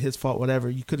fault, his fault, whatever,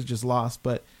 you could have just lost,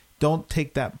 but don't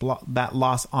take that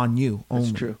loss on you only.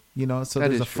 That's true. So That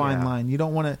there's is a fine line. You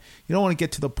don't want to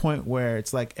get to the point where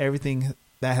it's like everything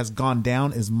that has gone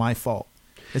down is my fault.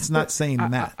 It's not saying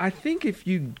that. I think if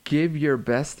you give your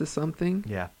best to something,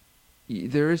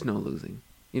 there is no losing.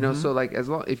 So like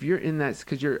if you're in that,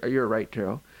 because you're right,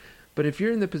 Terrell. But if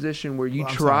you're in the position where you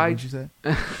tried,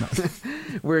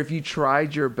 where if you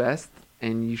tried your best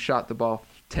and you shot the ball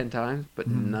 10 times, but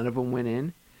none of them went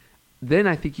in, then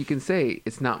I think you can say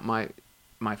it's not my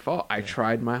fault. I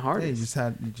tried my hardest.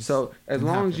 So as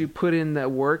long as you put in that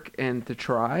work and to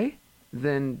try,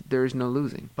 then there's no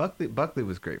losing. Buckley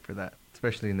was great for that,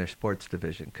 especially in their sports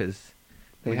division, because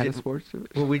they had a sports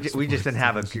division. Well, we just didn't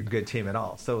have a good team at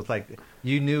all. So it's like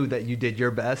you knew that you did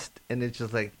your best, and it's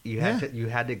just like you had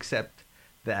to accept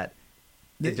that.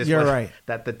 You're right.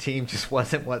 That the team just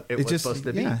wasn't what it was supposed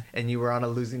to be, and you were on a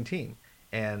losing team,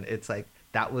 and it's like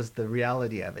that was the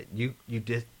reality of it. You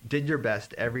did your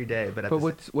best every day, but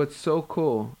what's so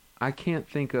cool, I can't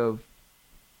think of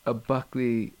a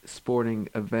Buckley sporting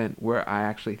event where I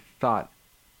actually thought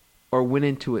or went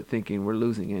into it thinking we're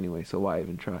losing anyway, so why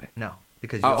even try? No,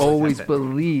 because I always have it.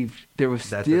 believed there was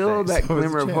That's the still thing. that So there's a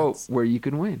glimmer of hope chance. where you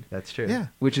can win, That's true. Yeah.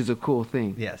 which is a cool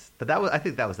thing. Yes, but I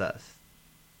think that was us.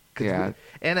 'Cause Yeah.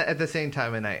 and at the same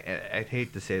time, and I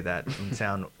hate to say that and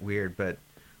sound weird, but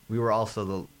we were also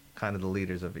the kind of the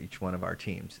leaders of each one of our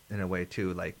teams in a way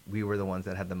too. Like we were the ones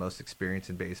that had the most experience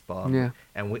in baseball. Yeah.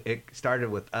 And it started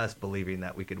with us believing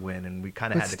that we could win, and we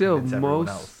kind of But had to still, convince everyone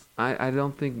else.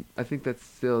 I think that's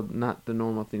still not the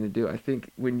normal thing to do. I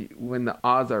think when the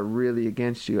odds are really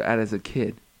against you, as a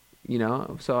kid, you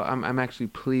know. So I'm actually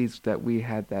pleased that we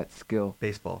had that skill.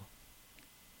 Baseball.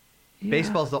 Yeah.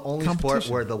 Baseball's the only sport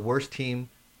Competition. where the worst team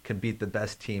can beat the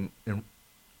best team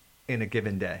in a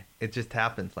given day. It just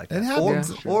happens like It that. happens.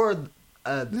 Yeah, sure. Or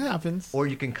It happens. or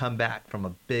you can come back from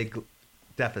a big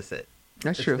deficit.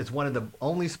 That's It's- true. It's one of the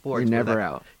only sports You're where never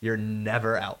out. You're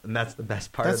never out, and that's the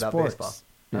best part That's about sports. baseball.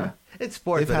 Yeah. It's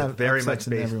sports, They've but had it's very upsets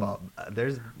much in baseball. everyone.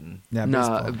 There's Yeah, No,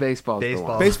 baseball. baseball's the Baseball.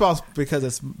 one. Baseball's because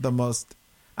it's the most.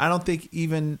 I don't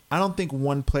think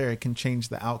one player can change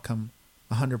the outcome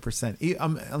 100%,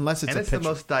 unless it's and a it's pitcher. the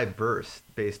most diverse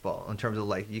baseball in terms of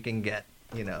like you can get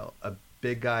a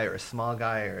big guy or a small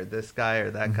guy or this guy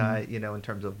or that guy in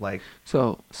terms of like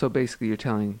So basically, you're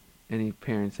telling any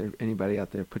parents or anybody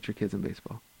out there, put your kids in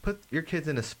baseball. put your kids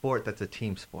in a sport that's a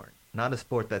team sport, not a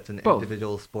sport that's an Both.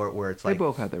 individual sport where it's They like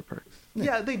both have their perks.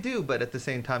 Yeah, they do, but at the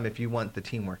same time, if you want the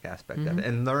teamwork aspect of Mhm. it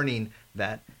and learning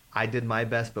that I did my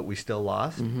best, but we still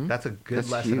lost, Mhm. that's a good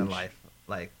That's lesson in huge. life.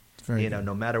 Like, It's very good.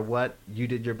 no matter what, you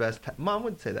did your best. Mom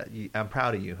would say that. I'm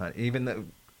proud of you, honey, even though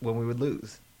when we would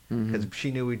lose, because Mhm.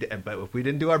 she knew we did. But if we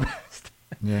didn't do our best,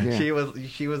 Yeah. Yeah.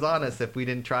 she was honest. If we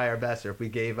didn't try our best, or if we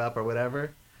gave up, or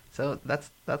whatever. So that's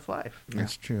life.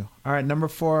 That's true. All right, number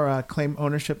 4, claim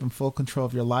ownership and full control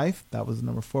of your life. That was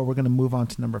number 4. We're going to move on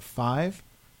to number 5.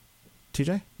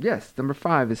 TJ? Yes, number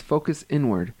 5 is focus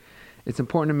inward. It's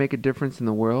important to make a difference in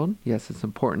the world. Yes, it's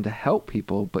important to help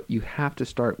people, but you have to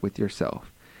start with yourself.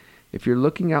 If you're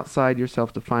looking outside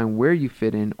yourself to find where you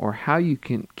fit in or how you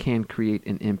can create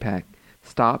an impact,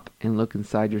 stop and look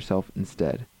inside yourself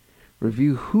instead.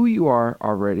 Review who you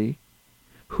already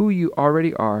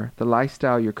are, the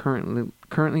lifestyle you're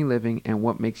currently living, and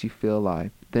what makes you feel alive.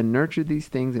 Then nurture these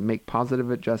things and make positive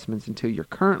adjustments until your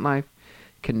current life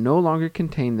can no longer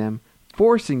contain them,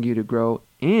 forcing you to grow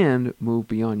and move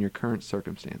beyond your current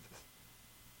circumstances.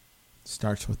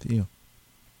 Starts with you.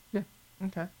 Yeah,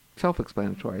 Okay.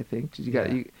 self-explanatory. I think you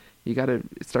got Yeah. you got to.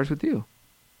 It starts with you.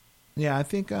 Yeah, I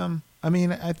think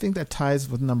I think that ties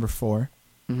with number 4.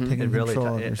 Mhm. Taking It really,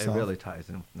 control of it yourself. really ties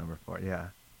in with number 4. Yeah.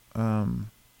 I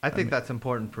I think that's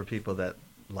important for people that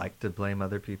like to blame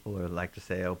other people or like to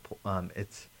say,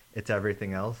 it's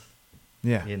everything else.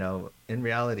 Yeah. In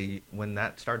reality, when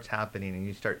that starts happening and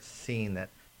you start seeing that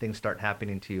things start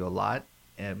happening to you a lot,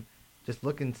 and just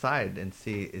look inside and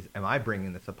see, am I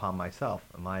bringing this upon myself?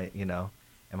 Am I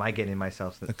getting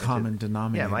myself The common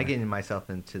denominator. Yeah, am I getting myself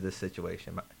into this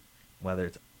situation? Whether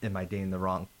it's, am I dating the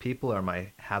wrong people or am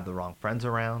I have the wrong friends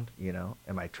around?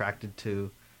 Am I attracted to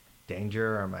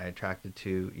danger or am I attracted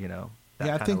to, that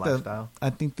I kind think of lifestyle? I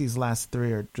think these last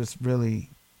 3 are just really,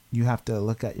 you have to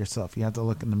look at yourself. You have to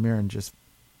look in the mirror and just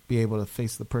be able to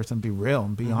face the person, be real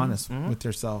and be honest with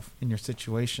yourself in your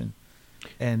situation,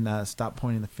 and stop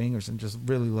pointing the fingers and just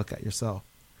really look at yourself.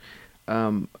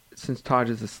 Since Taj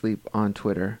is asleep on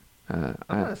Twitter, I'm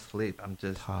not asleep. I'm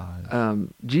just...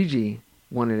 Gigi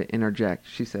wanted to interject.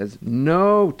 She says,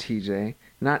 "No, TJ,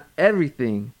 not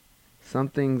everything. Some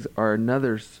things are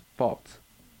another's fault."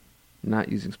 Not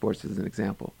using sports as an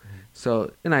example.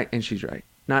 So, and she's right.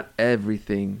 Not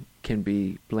everything can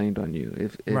be blamed on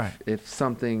you. If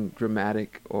something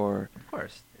dramatic or Of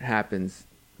course. happens,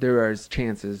 there are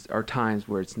chances or times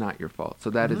where it's not your fault. So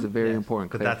that is a very Yes.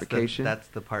 important But clarification. That's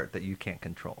the part that you can't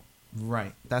control.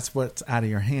 Right. That's what's out of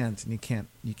your hands, and you can't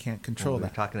control When we're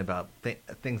that. talking about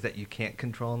things that you can't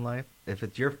control in life. If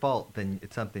it's your fault, then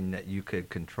it's something that you could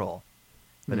control.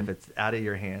 But if it's out of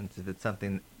your hands, if it's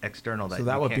something external that So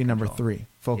that you would can't be number control, 3.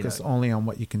 Focus know, only on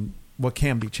what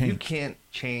can be changed. You can't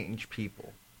change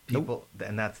people.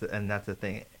 And that's the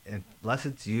thing. Unless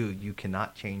it's you, you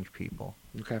cannot change people.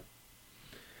 Okay.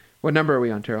 What number are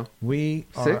we on, Terrell? We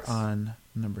are 6? on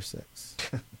number 6.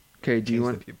 Okay, do you Change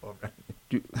want... the people around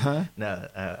you. Huh? No,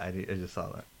 I just saw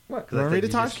that. What? Because I Wanna read said it,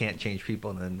 you Taj? just can't change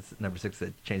people, and then number 6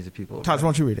 said change the people. Taj, why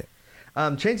don't you read it?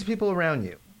 Change the people around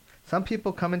you. Some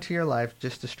people come into your life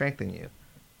just to strengthen you,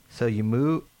 so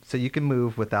you can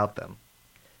move without them.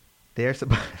 They're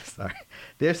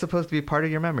supposed to be part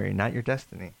of your memory, not your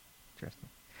destiny. Interesting.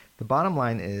 The bottom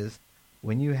line is,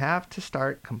 when you have to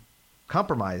start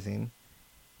compromising,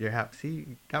 see,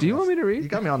 Do you want me to read? You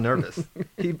got me all nervous.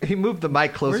 he moved the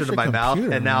mic closer Where's to your my mouth,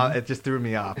 computer, and now man? it just threw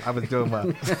me off. I was doing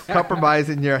well.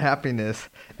 Compromising your happiness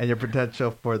and your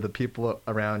potential for the people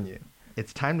around you.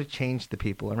 It's time to change the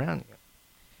people around you.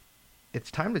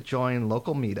 It's time to join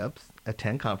local meetups,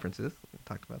 attend conferences, we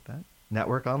talked about that,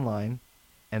 network online,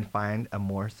 and find a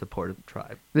more supportive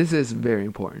tribe. This is very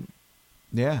important.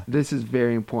 Yeah. This is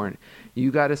very important.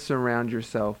 You got to surround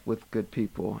yourself with good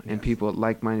people and Yes. people,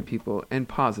 like-minded people, and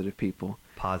positive people.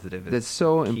 Positive is That's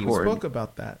so key. We important. spoke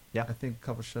about that. Yeah. I think a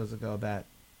couple shows ago that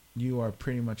you are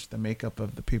pretty much the makeup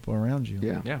of the people around you.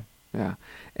 Yeah. Yeah. Yeah.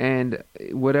 And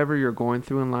whatever you're going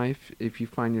through in life, if you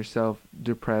find yourself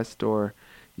depressed or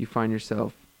you find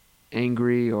yourself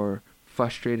angry or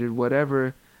frustrated,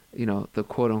 whatever, the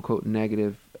quote unquote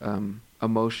negative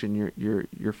emotion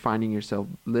you're finding yourself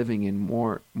living in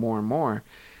more and more,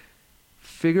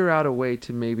 figure out a way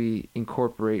to maybe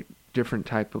incorporate different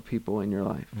type of people in your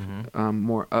life.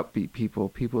 More upbeat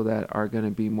people that are going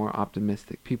to be more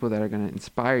optimistic, people that are going to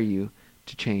inspire you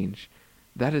to change.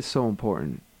 That is so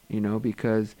important,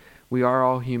 because we are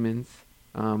all humans,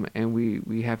 and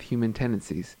we have human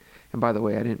tendencies. And by the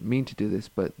way, I didn't mean to do this,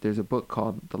 but there's a book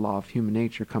called The Law of Human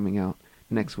Nature coming out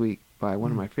next week by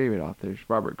one of my favorite authors,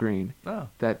 Robert Greene. Oh,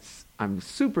 I'm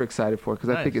super excited for because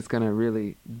I think Nice. it's going to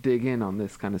really dig in on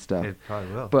this kind of stuff. it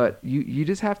probably will. But you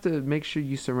just have to make sure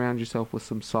you surround yourself with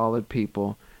some solid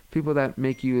people that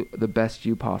make you the best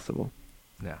you possible.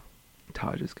 yeah.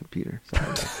 Taj's computer. Sorry.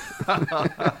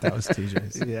 That was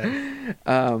TJ's. Yeah.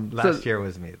 So- Year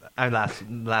was me.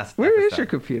 Last. Where is episode. your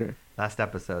computer? Last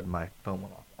episode, my phone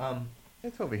went off.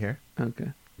 It's over here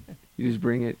Okay. You just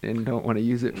bring it and don't want to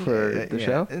use it for Yeah, the yeah.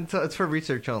 show? And so it's for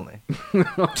research only.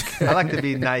 I like to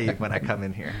be naive when I come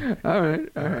in here. All right.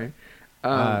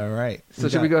 All right. So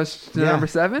should we go to number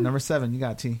 7? Number 7. You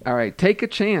got T. All right. Take a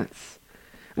chance.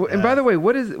 Well, and by the way,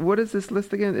 what is this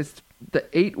list again? It's the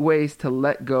 8 ways to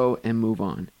let go and move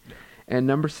on. And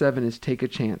number 7 is take a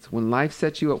chance. When life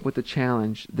sets you up with a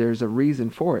challenge, there's a reason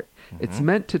for it. It's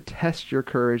meant to test your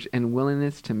courage and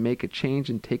willingness to make a change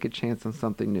and take a chance on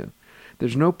something new.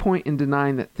 There's no point in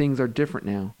denying that things are different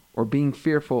now or being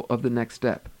fearful of the next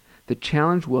step. The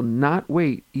challenge will not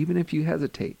wait even if you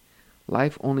hesitate.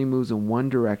 Life only moves in one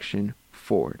direction,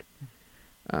 forward.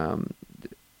 I'm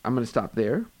going to stop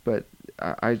there, but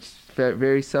I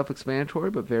very self-explanatory,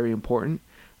 but very important.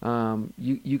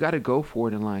 You got to go for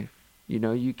it in life.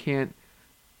 You can't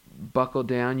buckle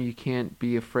down. You can't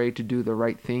be afraid to do the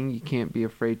right thing. You can't be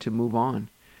afraid to move on.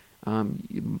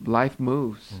 Life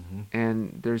moves,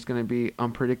 and there's going to be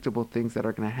unpredictable things that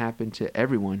are going to happen to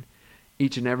everyone,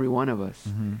 each and every one of us.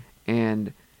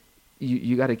 And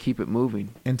you got to keep it moving.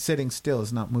 And sitting still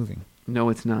is not moving. No,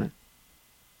 it's not.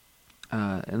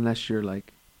 Unless you're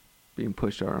like being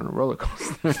pushed on a roller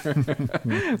coaster.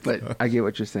 But I get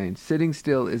what you're saying. Sitting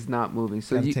still is not moving.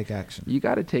 So Gotta take action. You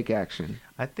got to take action.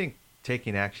 I think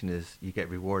taking action is you get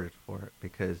rewarded for it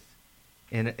because,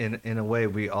 in a way,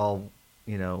 we all,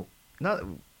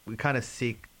 we kind of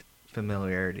seek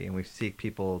familiarity and we seek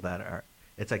people that are.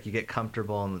 It's like you get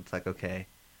comfortable and it's like, okay,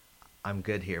 I'm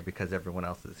good here because everyone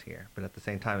else is here. But at the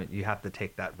same time, you have to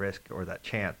take that risk or that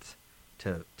chance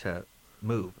to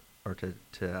move or to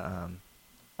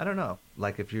I don't know,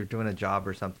 like if you're doing a job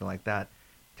or something like that,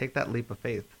 take that leap of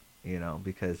faith,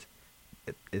 because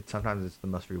it sometimes it's the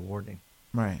most rewarding.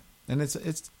 Right. And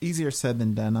it's easier said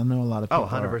than done. I know a lot of people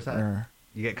 100%. are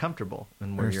You get comfortable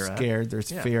in where you're scared. at.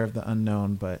 There's Yeah. fear of the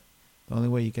unknown, but the only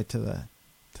way you get to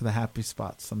the happy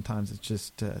spots sometimes it's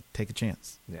just to take a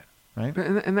chance, Yeah. right?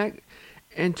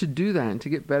 And to do that and to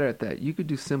get better at that, you could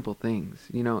do simple things.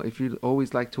 If you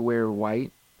always like to wear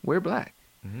white, wear black.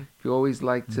 Mm-hmm. If you always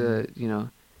like to,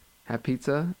 have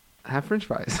pizza, have French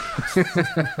fries.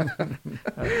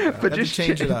 But just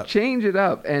change it up. Change it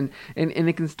up, and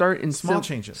it can start in Small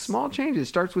changes. Small changes.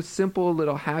 Starts with simple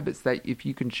little habits that if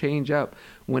you can change up,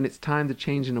 when it's time to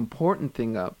change an important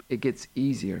thing up, it gets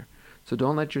easier. So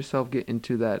don't let yourself get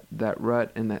into that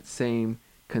rut and that same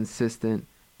consistent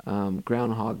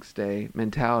Groundhog's Day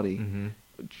mentality. Mm-hmm.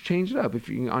 Change it up. If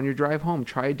you on your drive home,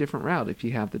 try a different route if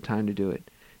you have the time to do it.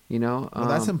 Well,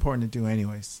 that's important to do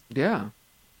anyways, yeah.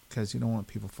 because you don't want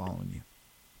people following you.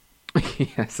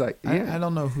 Yes, I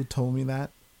don't know who told me that.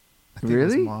 I think it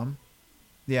Really? was Mom.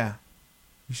 Yeah.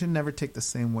 You should never take the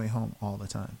same way home all the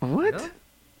time. What? Really?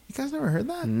 You guys never heard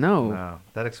that? No. Wow,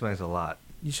 that explains a lot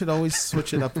You should always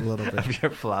switch it up a little bit. of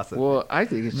your philosophy. Well, I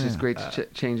think it's just Yeah. great to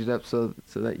change it up so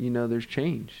that there's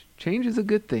change. Change is a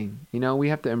good thing. We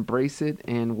have to embrace it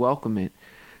and welcome it.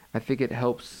 I think it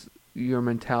helps your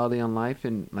mentality on life.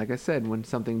 And like I said, when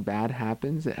something bad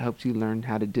happens, it helps you learn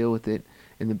how to deal with it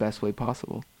in the best way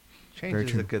possible. Change Very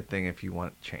is true. a good thing if you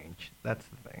want change. That's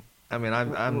the thing. I mean,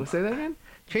 I'm Say that again?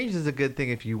 change is a good thing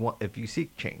if you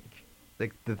seek change.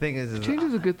 Like the thing is Change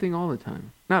is a good thing all the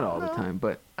time. Not all the time,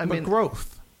 but I but mean,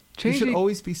 growth. You changing, should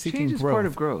always be seeking change is growth. part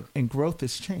of growth. And growth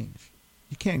is change.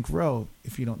 You can't grow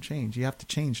if you don't change. You have to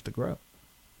change to grow.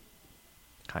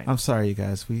 kind I'm of. sorry, you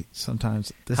guys. This Kind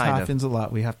of. happens a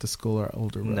lot. We have to school our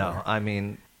older brother. No, I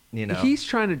mean, you know, He's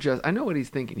trying to I know what he's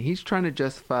thinking. He's trying to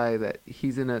justify that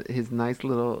he's in his nice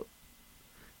little.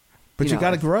 but you know,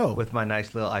 got to grow. with my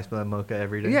nice little ice blend mocha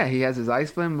every day. Yeah, he has his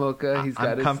ice blend mocha. He's got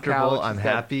I'm his comfortable. couch, I'm he's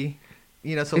got- happy.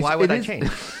 You know, so It's- why would it I is- change?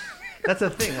 That's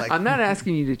the thing. Like, I'm not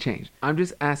asking you to change. I'm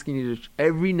just asking you to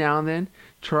every now and then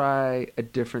try a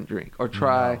different drink or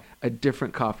try No. a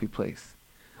different coffee place.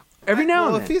 Every now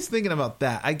well, and if then. he's thinking about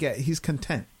that, I get he's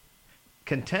content.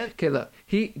 content. Okay, look.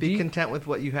 Be content with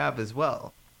what you have as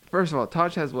well. First of all,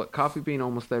 Taj has what? Coffee bean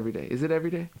almost every day. Is it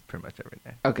every day? Pretty much every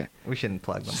day. Okay. We shouldn't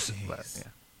plug them, but yeah,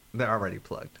 they're already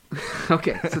plugged.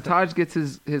 Okay. So Taj gets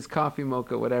his coffee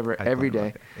mocha, whatever, Ice every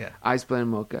blend day. mocha, yeah. Ice blend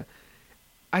mocha.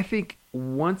 I think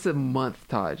once a month,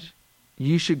 Taj,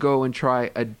 you should go and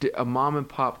try a mom and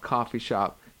pop coffee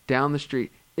shop down the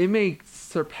street. It may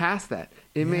surpass that.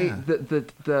 It may Yeah.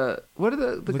 the what are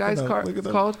the Look guys at the- look at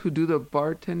the- called who do the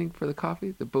bartending for the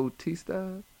coffee? The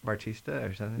Bautista. Bartista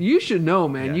or something. You should know,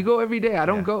 man. Yeah. You go every day. I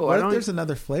don't Yeah. go. What I if don't. there's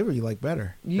another flavor you like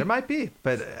better? There might be,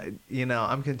 but you know,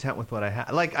 I'm content with what I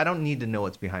have. Like, I don't need to know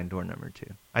what's behind door number 2.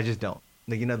 I just don't.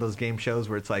 Like, you know, those game shows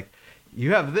where it's like,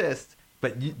 you have this,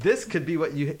 but this could be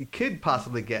what you could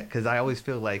possibly get. Because I always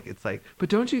feel like it's like, But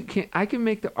don't you? I can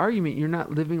make the argument you're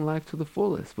not living life to the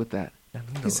fullest with that. I don't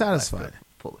need to He's live life to satisfied. the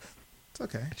fullest. It's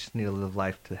okay. I just need to live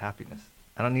life to happiness.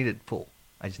 I don't need it full.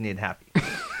 I just need it happy.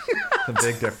 It's a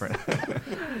big difference.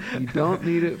 You don't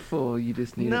need it full. You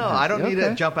just need it. No, I don't happy. need Okay.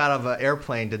 to jump out of an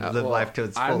airplane to live well, life to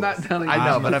its fullest. I'm not telling you I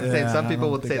know, to. but I'm saying Yeah, some I people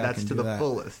don't would think say I that's can to do the that.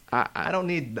 fullest. I don't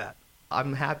need that.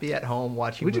 I'm happy at home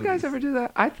watching Would you guys movies. ever do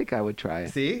that? I think I would try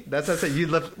it. See? That's what I said. You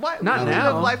live. Why? Not you only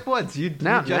now. live life once. You Not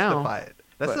now. justify it.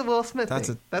 That's But the Will Smith that's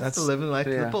thing. a- That's the that's- living life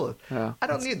to Yeah. the fullest. Yeah. I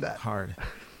don't That's need that. Hard.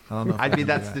 I don't know. if I I'd be can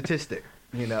that do statistic.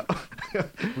 You know,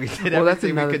 we did Well, that's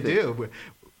everything we another could thing. do.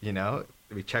 You know,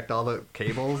 we checked all the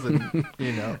cables, and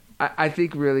you know, I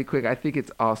think really quick. I think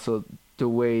it's also the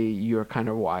way you're kind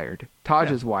of wired. Taj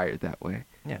Yeah. is wired that way.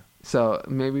 yeah. So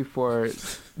maybe for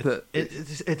the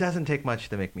It doesn't take much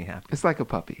to make me happy. it's like a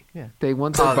puppy. Yeah. They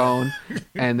want their Oh. bone,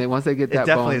 and once they get It that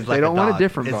definitely bone, is like they don't a want dog. a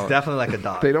different It's bone. definitely like a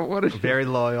dog. They don't want a Very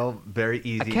loyal, very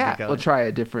easy. A cat will try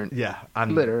a different. Yeah,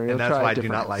 I'm litter. He'll and that's try why I a do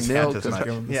not different like milk. cats as Just much.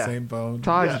 give him the Yeah, same bone.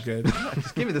 Taj- That's good.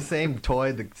 just give me the same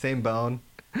toy, the same bone.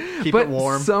 Keep but it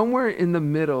warm. somewhere in the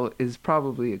middle is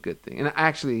probably a good thing, and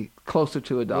actually closer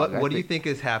to a dog. What do you think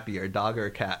is happier, a dog or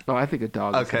a cat? Oh, I think a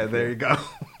dog. is Okay, there you go.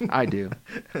 I do.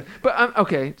 But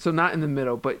okay, so not in the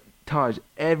middle, but Taj,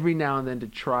 every now and then to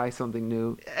try something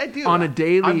new. I do. On a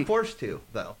daily- I'm forced to,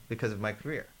 though, because of my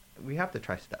career. We have to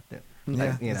try stuff new.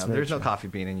 Yeah, Like, you that's know, very there's no true. coffee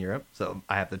bean in Europe, so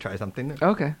I have to try something new.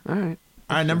 Okay, all right.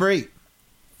 All right, number 8.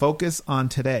 Focus on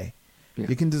today. Yeah.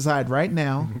 You can decide right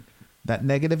now that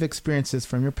negative experiences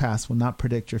from your past will not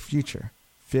predict your future.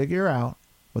 Figure out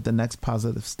what the next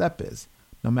positive step is,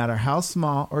 no matter how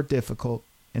small or difficult,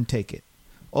 and take it.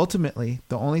 Ultimately,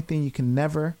 the only thing you can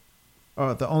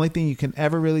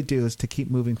ever really do is to keep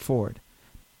moving forward.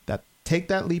 Take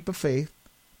that leap of faith.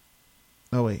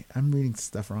 Oh wait, I'm reading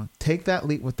stuff wrong. Take that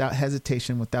leap without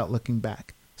hesitation, without looking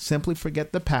back. Simply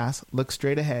forget the past, look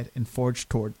straight ahead, and forge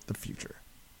toward the future.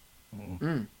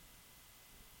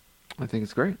 I think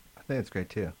it's great. I think it's great,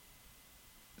 too.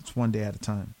 It's one day at a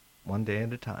time. One day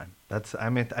at a time. I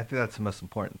think that's the most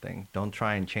important thing. Don't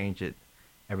try and change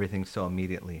everything so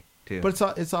immediately, too. But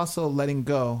it's also letting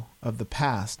go of the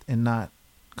past and not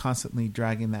constantly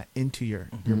dragging that into your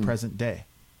present day.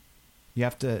 You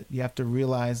have to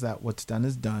realize that what's done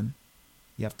is done.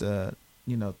 You have to,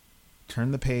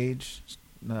 turn the page.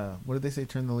 What did they say?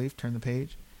 Turn the leaf, turn the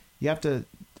page. You have to.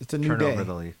 It's a new turn day. over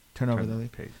the leaf. Turn over the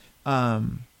leaf. page.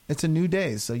 It's a new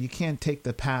day, so you can't take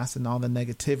the past and all the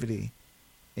negativity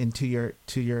into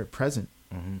your present.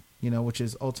 Mm-hmm. Which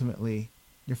is ultimately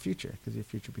your future, because your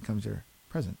future becomes your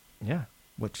present, Yeah.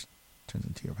 which turns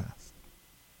into your past.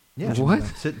 Yeah. What?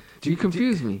 So, You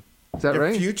confuse me. Is that Your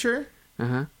right? future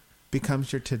Uh-huh.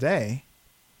 becomes your today.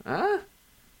 Huh?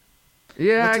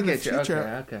 Yeah, What's I in the get you.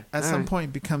 future Okay. at All some right.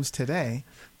 point becomes today,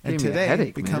 and Gave me a today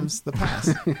headache, man. becomes the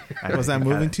past. Was I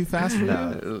moving too fast for you?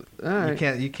 No. All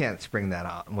right. You can't spring that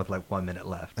out with like 1 minute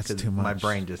left. That's 'cause too My much.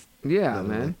 brain just Yeah, literally-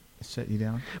 man. shut you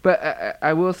down. But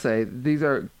I will say these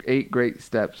are 8 great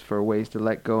steps for ways to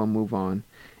let go and move on.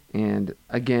 And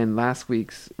again, last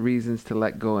week's reasons to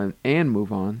let go and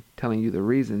move on, telling you the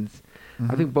reasons.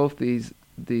 I think both these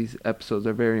episodes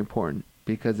are very important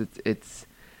because it's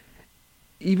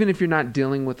even if you're not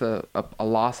dealing with a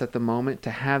loss at the moment,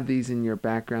 to have these in your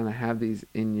background, to have these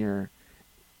in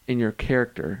your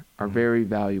character are very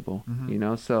valuable. You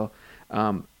know, so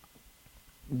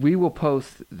we will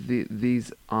post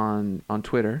these on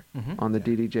Twitter, on the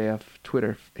DDJF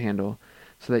Twitter handle,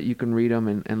 so that you can read them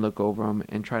and look over them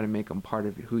and try to make them part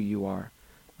of who you are.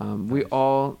 We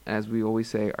all, as we always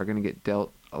say, are going to get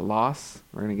dealt a loss.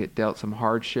 We're going to get dealt some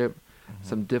hardship,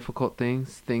 some difficult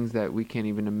things that we can't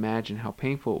even imagine how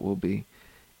painful it will be.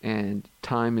 And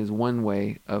time is one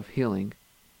way of healing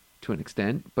to an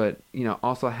extent, but you know,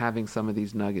 also having some of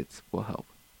these nuggets will help.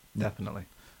 Definitely.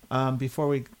 Before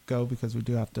we go, because we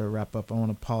do have to wrap up, I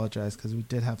want to apologize because we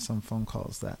did have some phone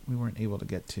calls that we weren't able to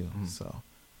get to. So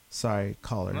sorry,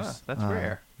 callers. That's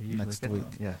rare. Next week.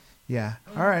 Yeah. Yeah.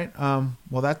 All right.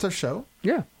 Well, that's our show.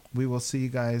 Yeah. We will see you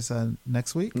guys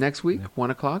next week. Next week, 1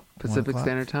 o'clock Pacific 1:00.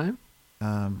 Standard Time.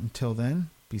 Until then,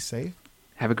 be safe.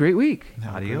 Have a great week. And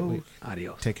have a great week.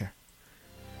 Adios. Take care.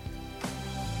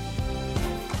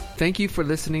 Thank you for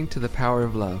listening to The Power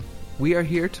of Love. We are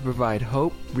here to provide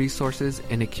hope, resources,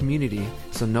 and a community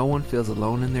so no one feels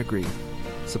alone in their grief.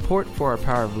 Support for our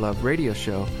Power of Love radio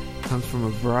show comes from a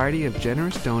variety of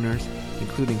generous donors,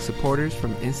 including supporters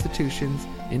from institutions,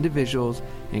 individuals,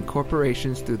 and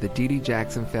corporations through the D.D.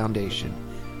 Jackson Foundation.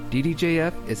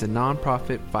 DDJF is a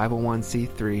nonprofit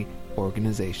 501c3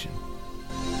 organization.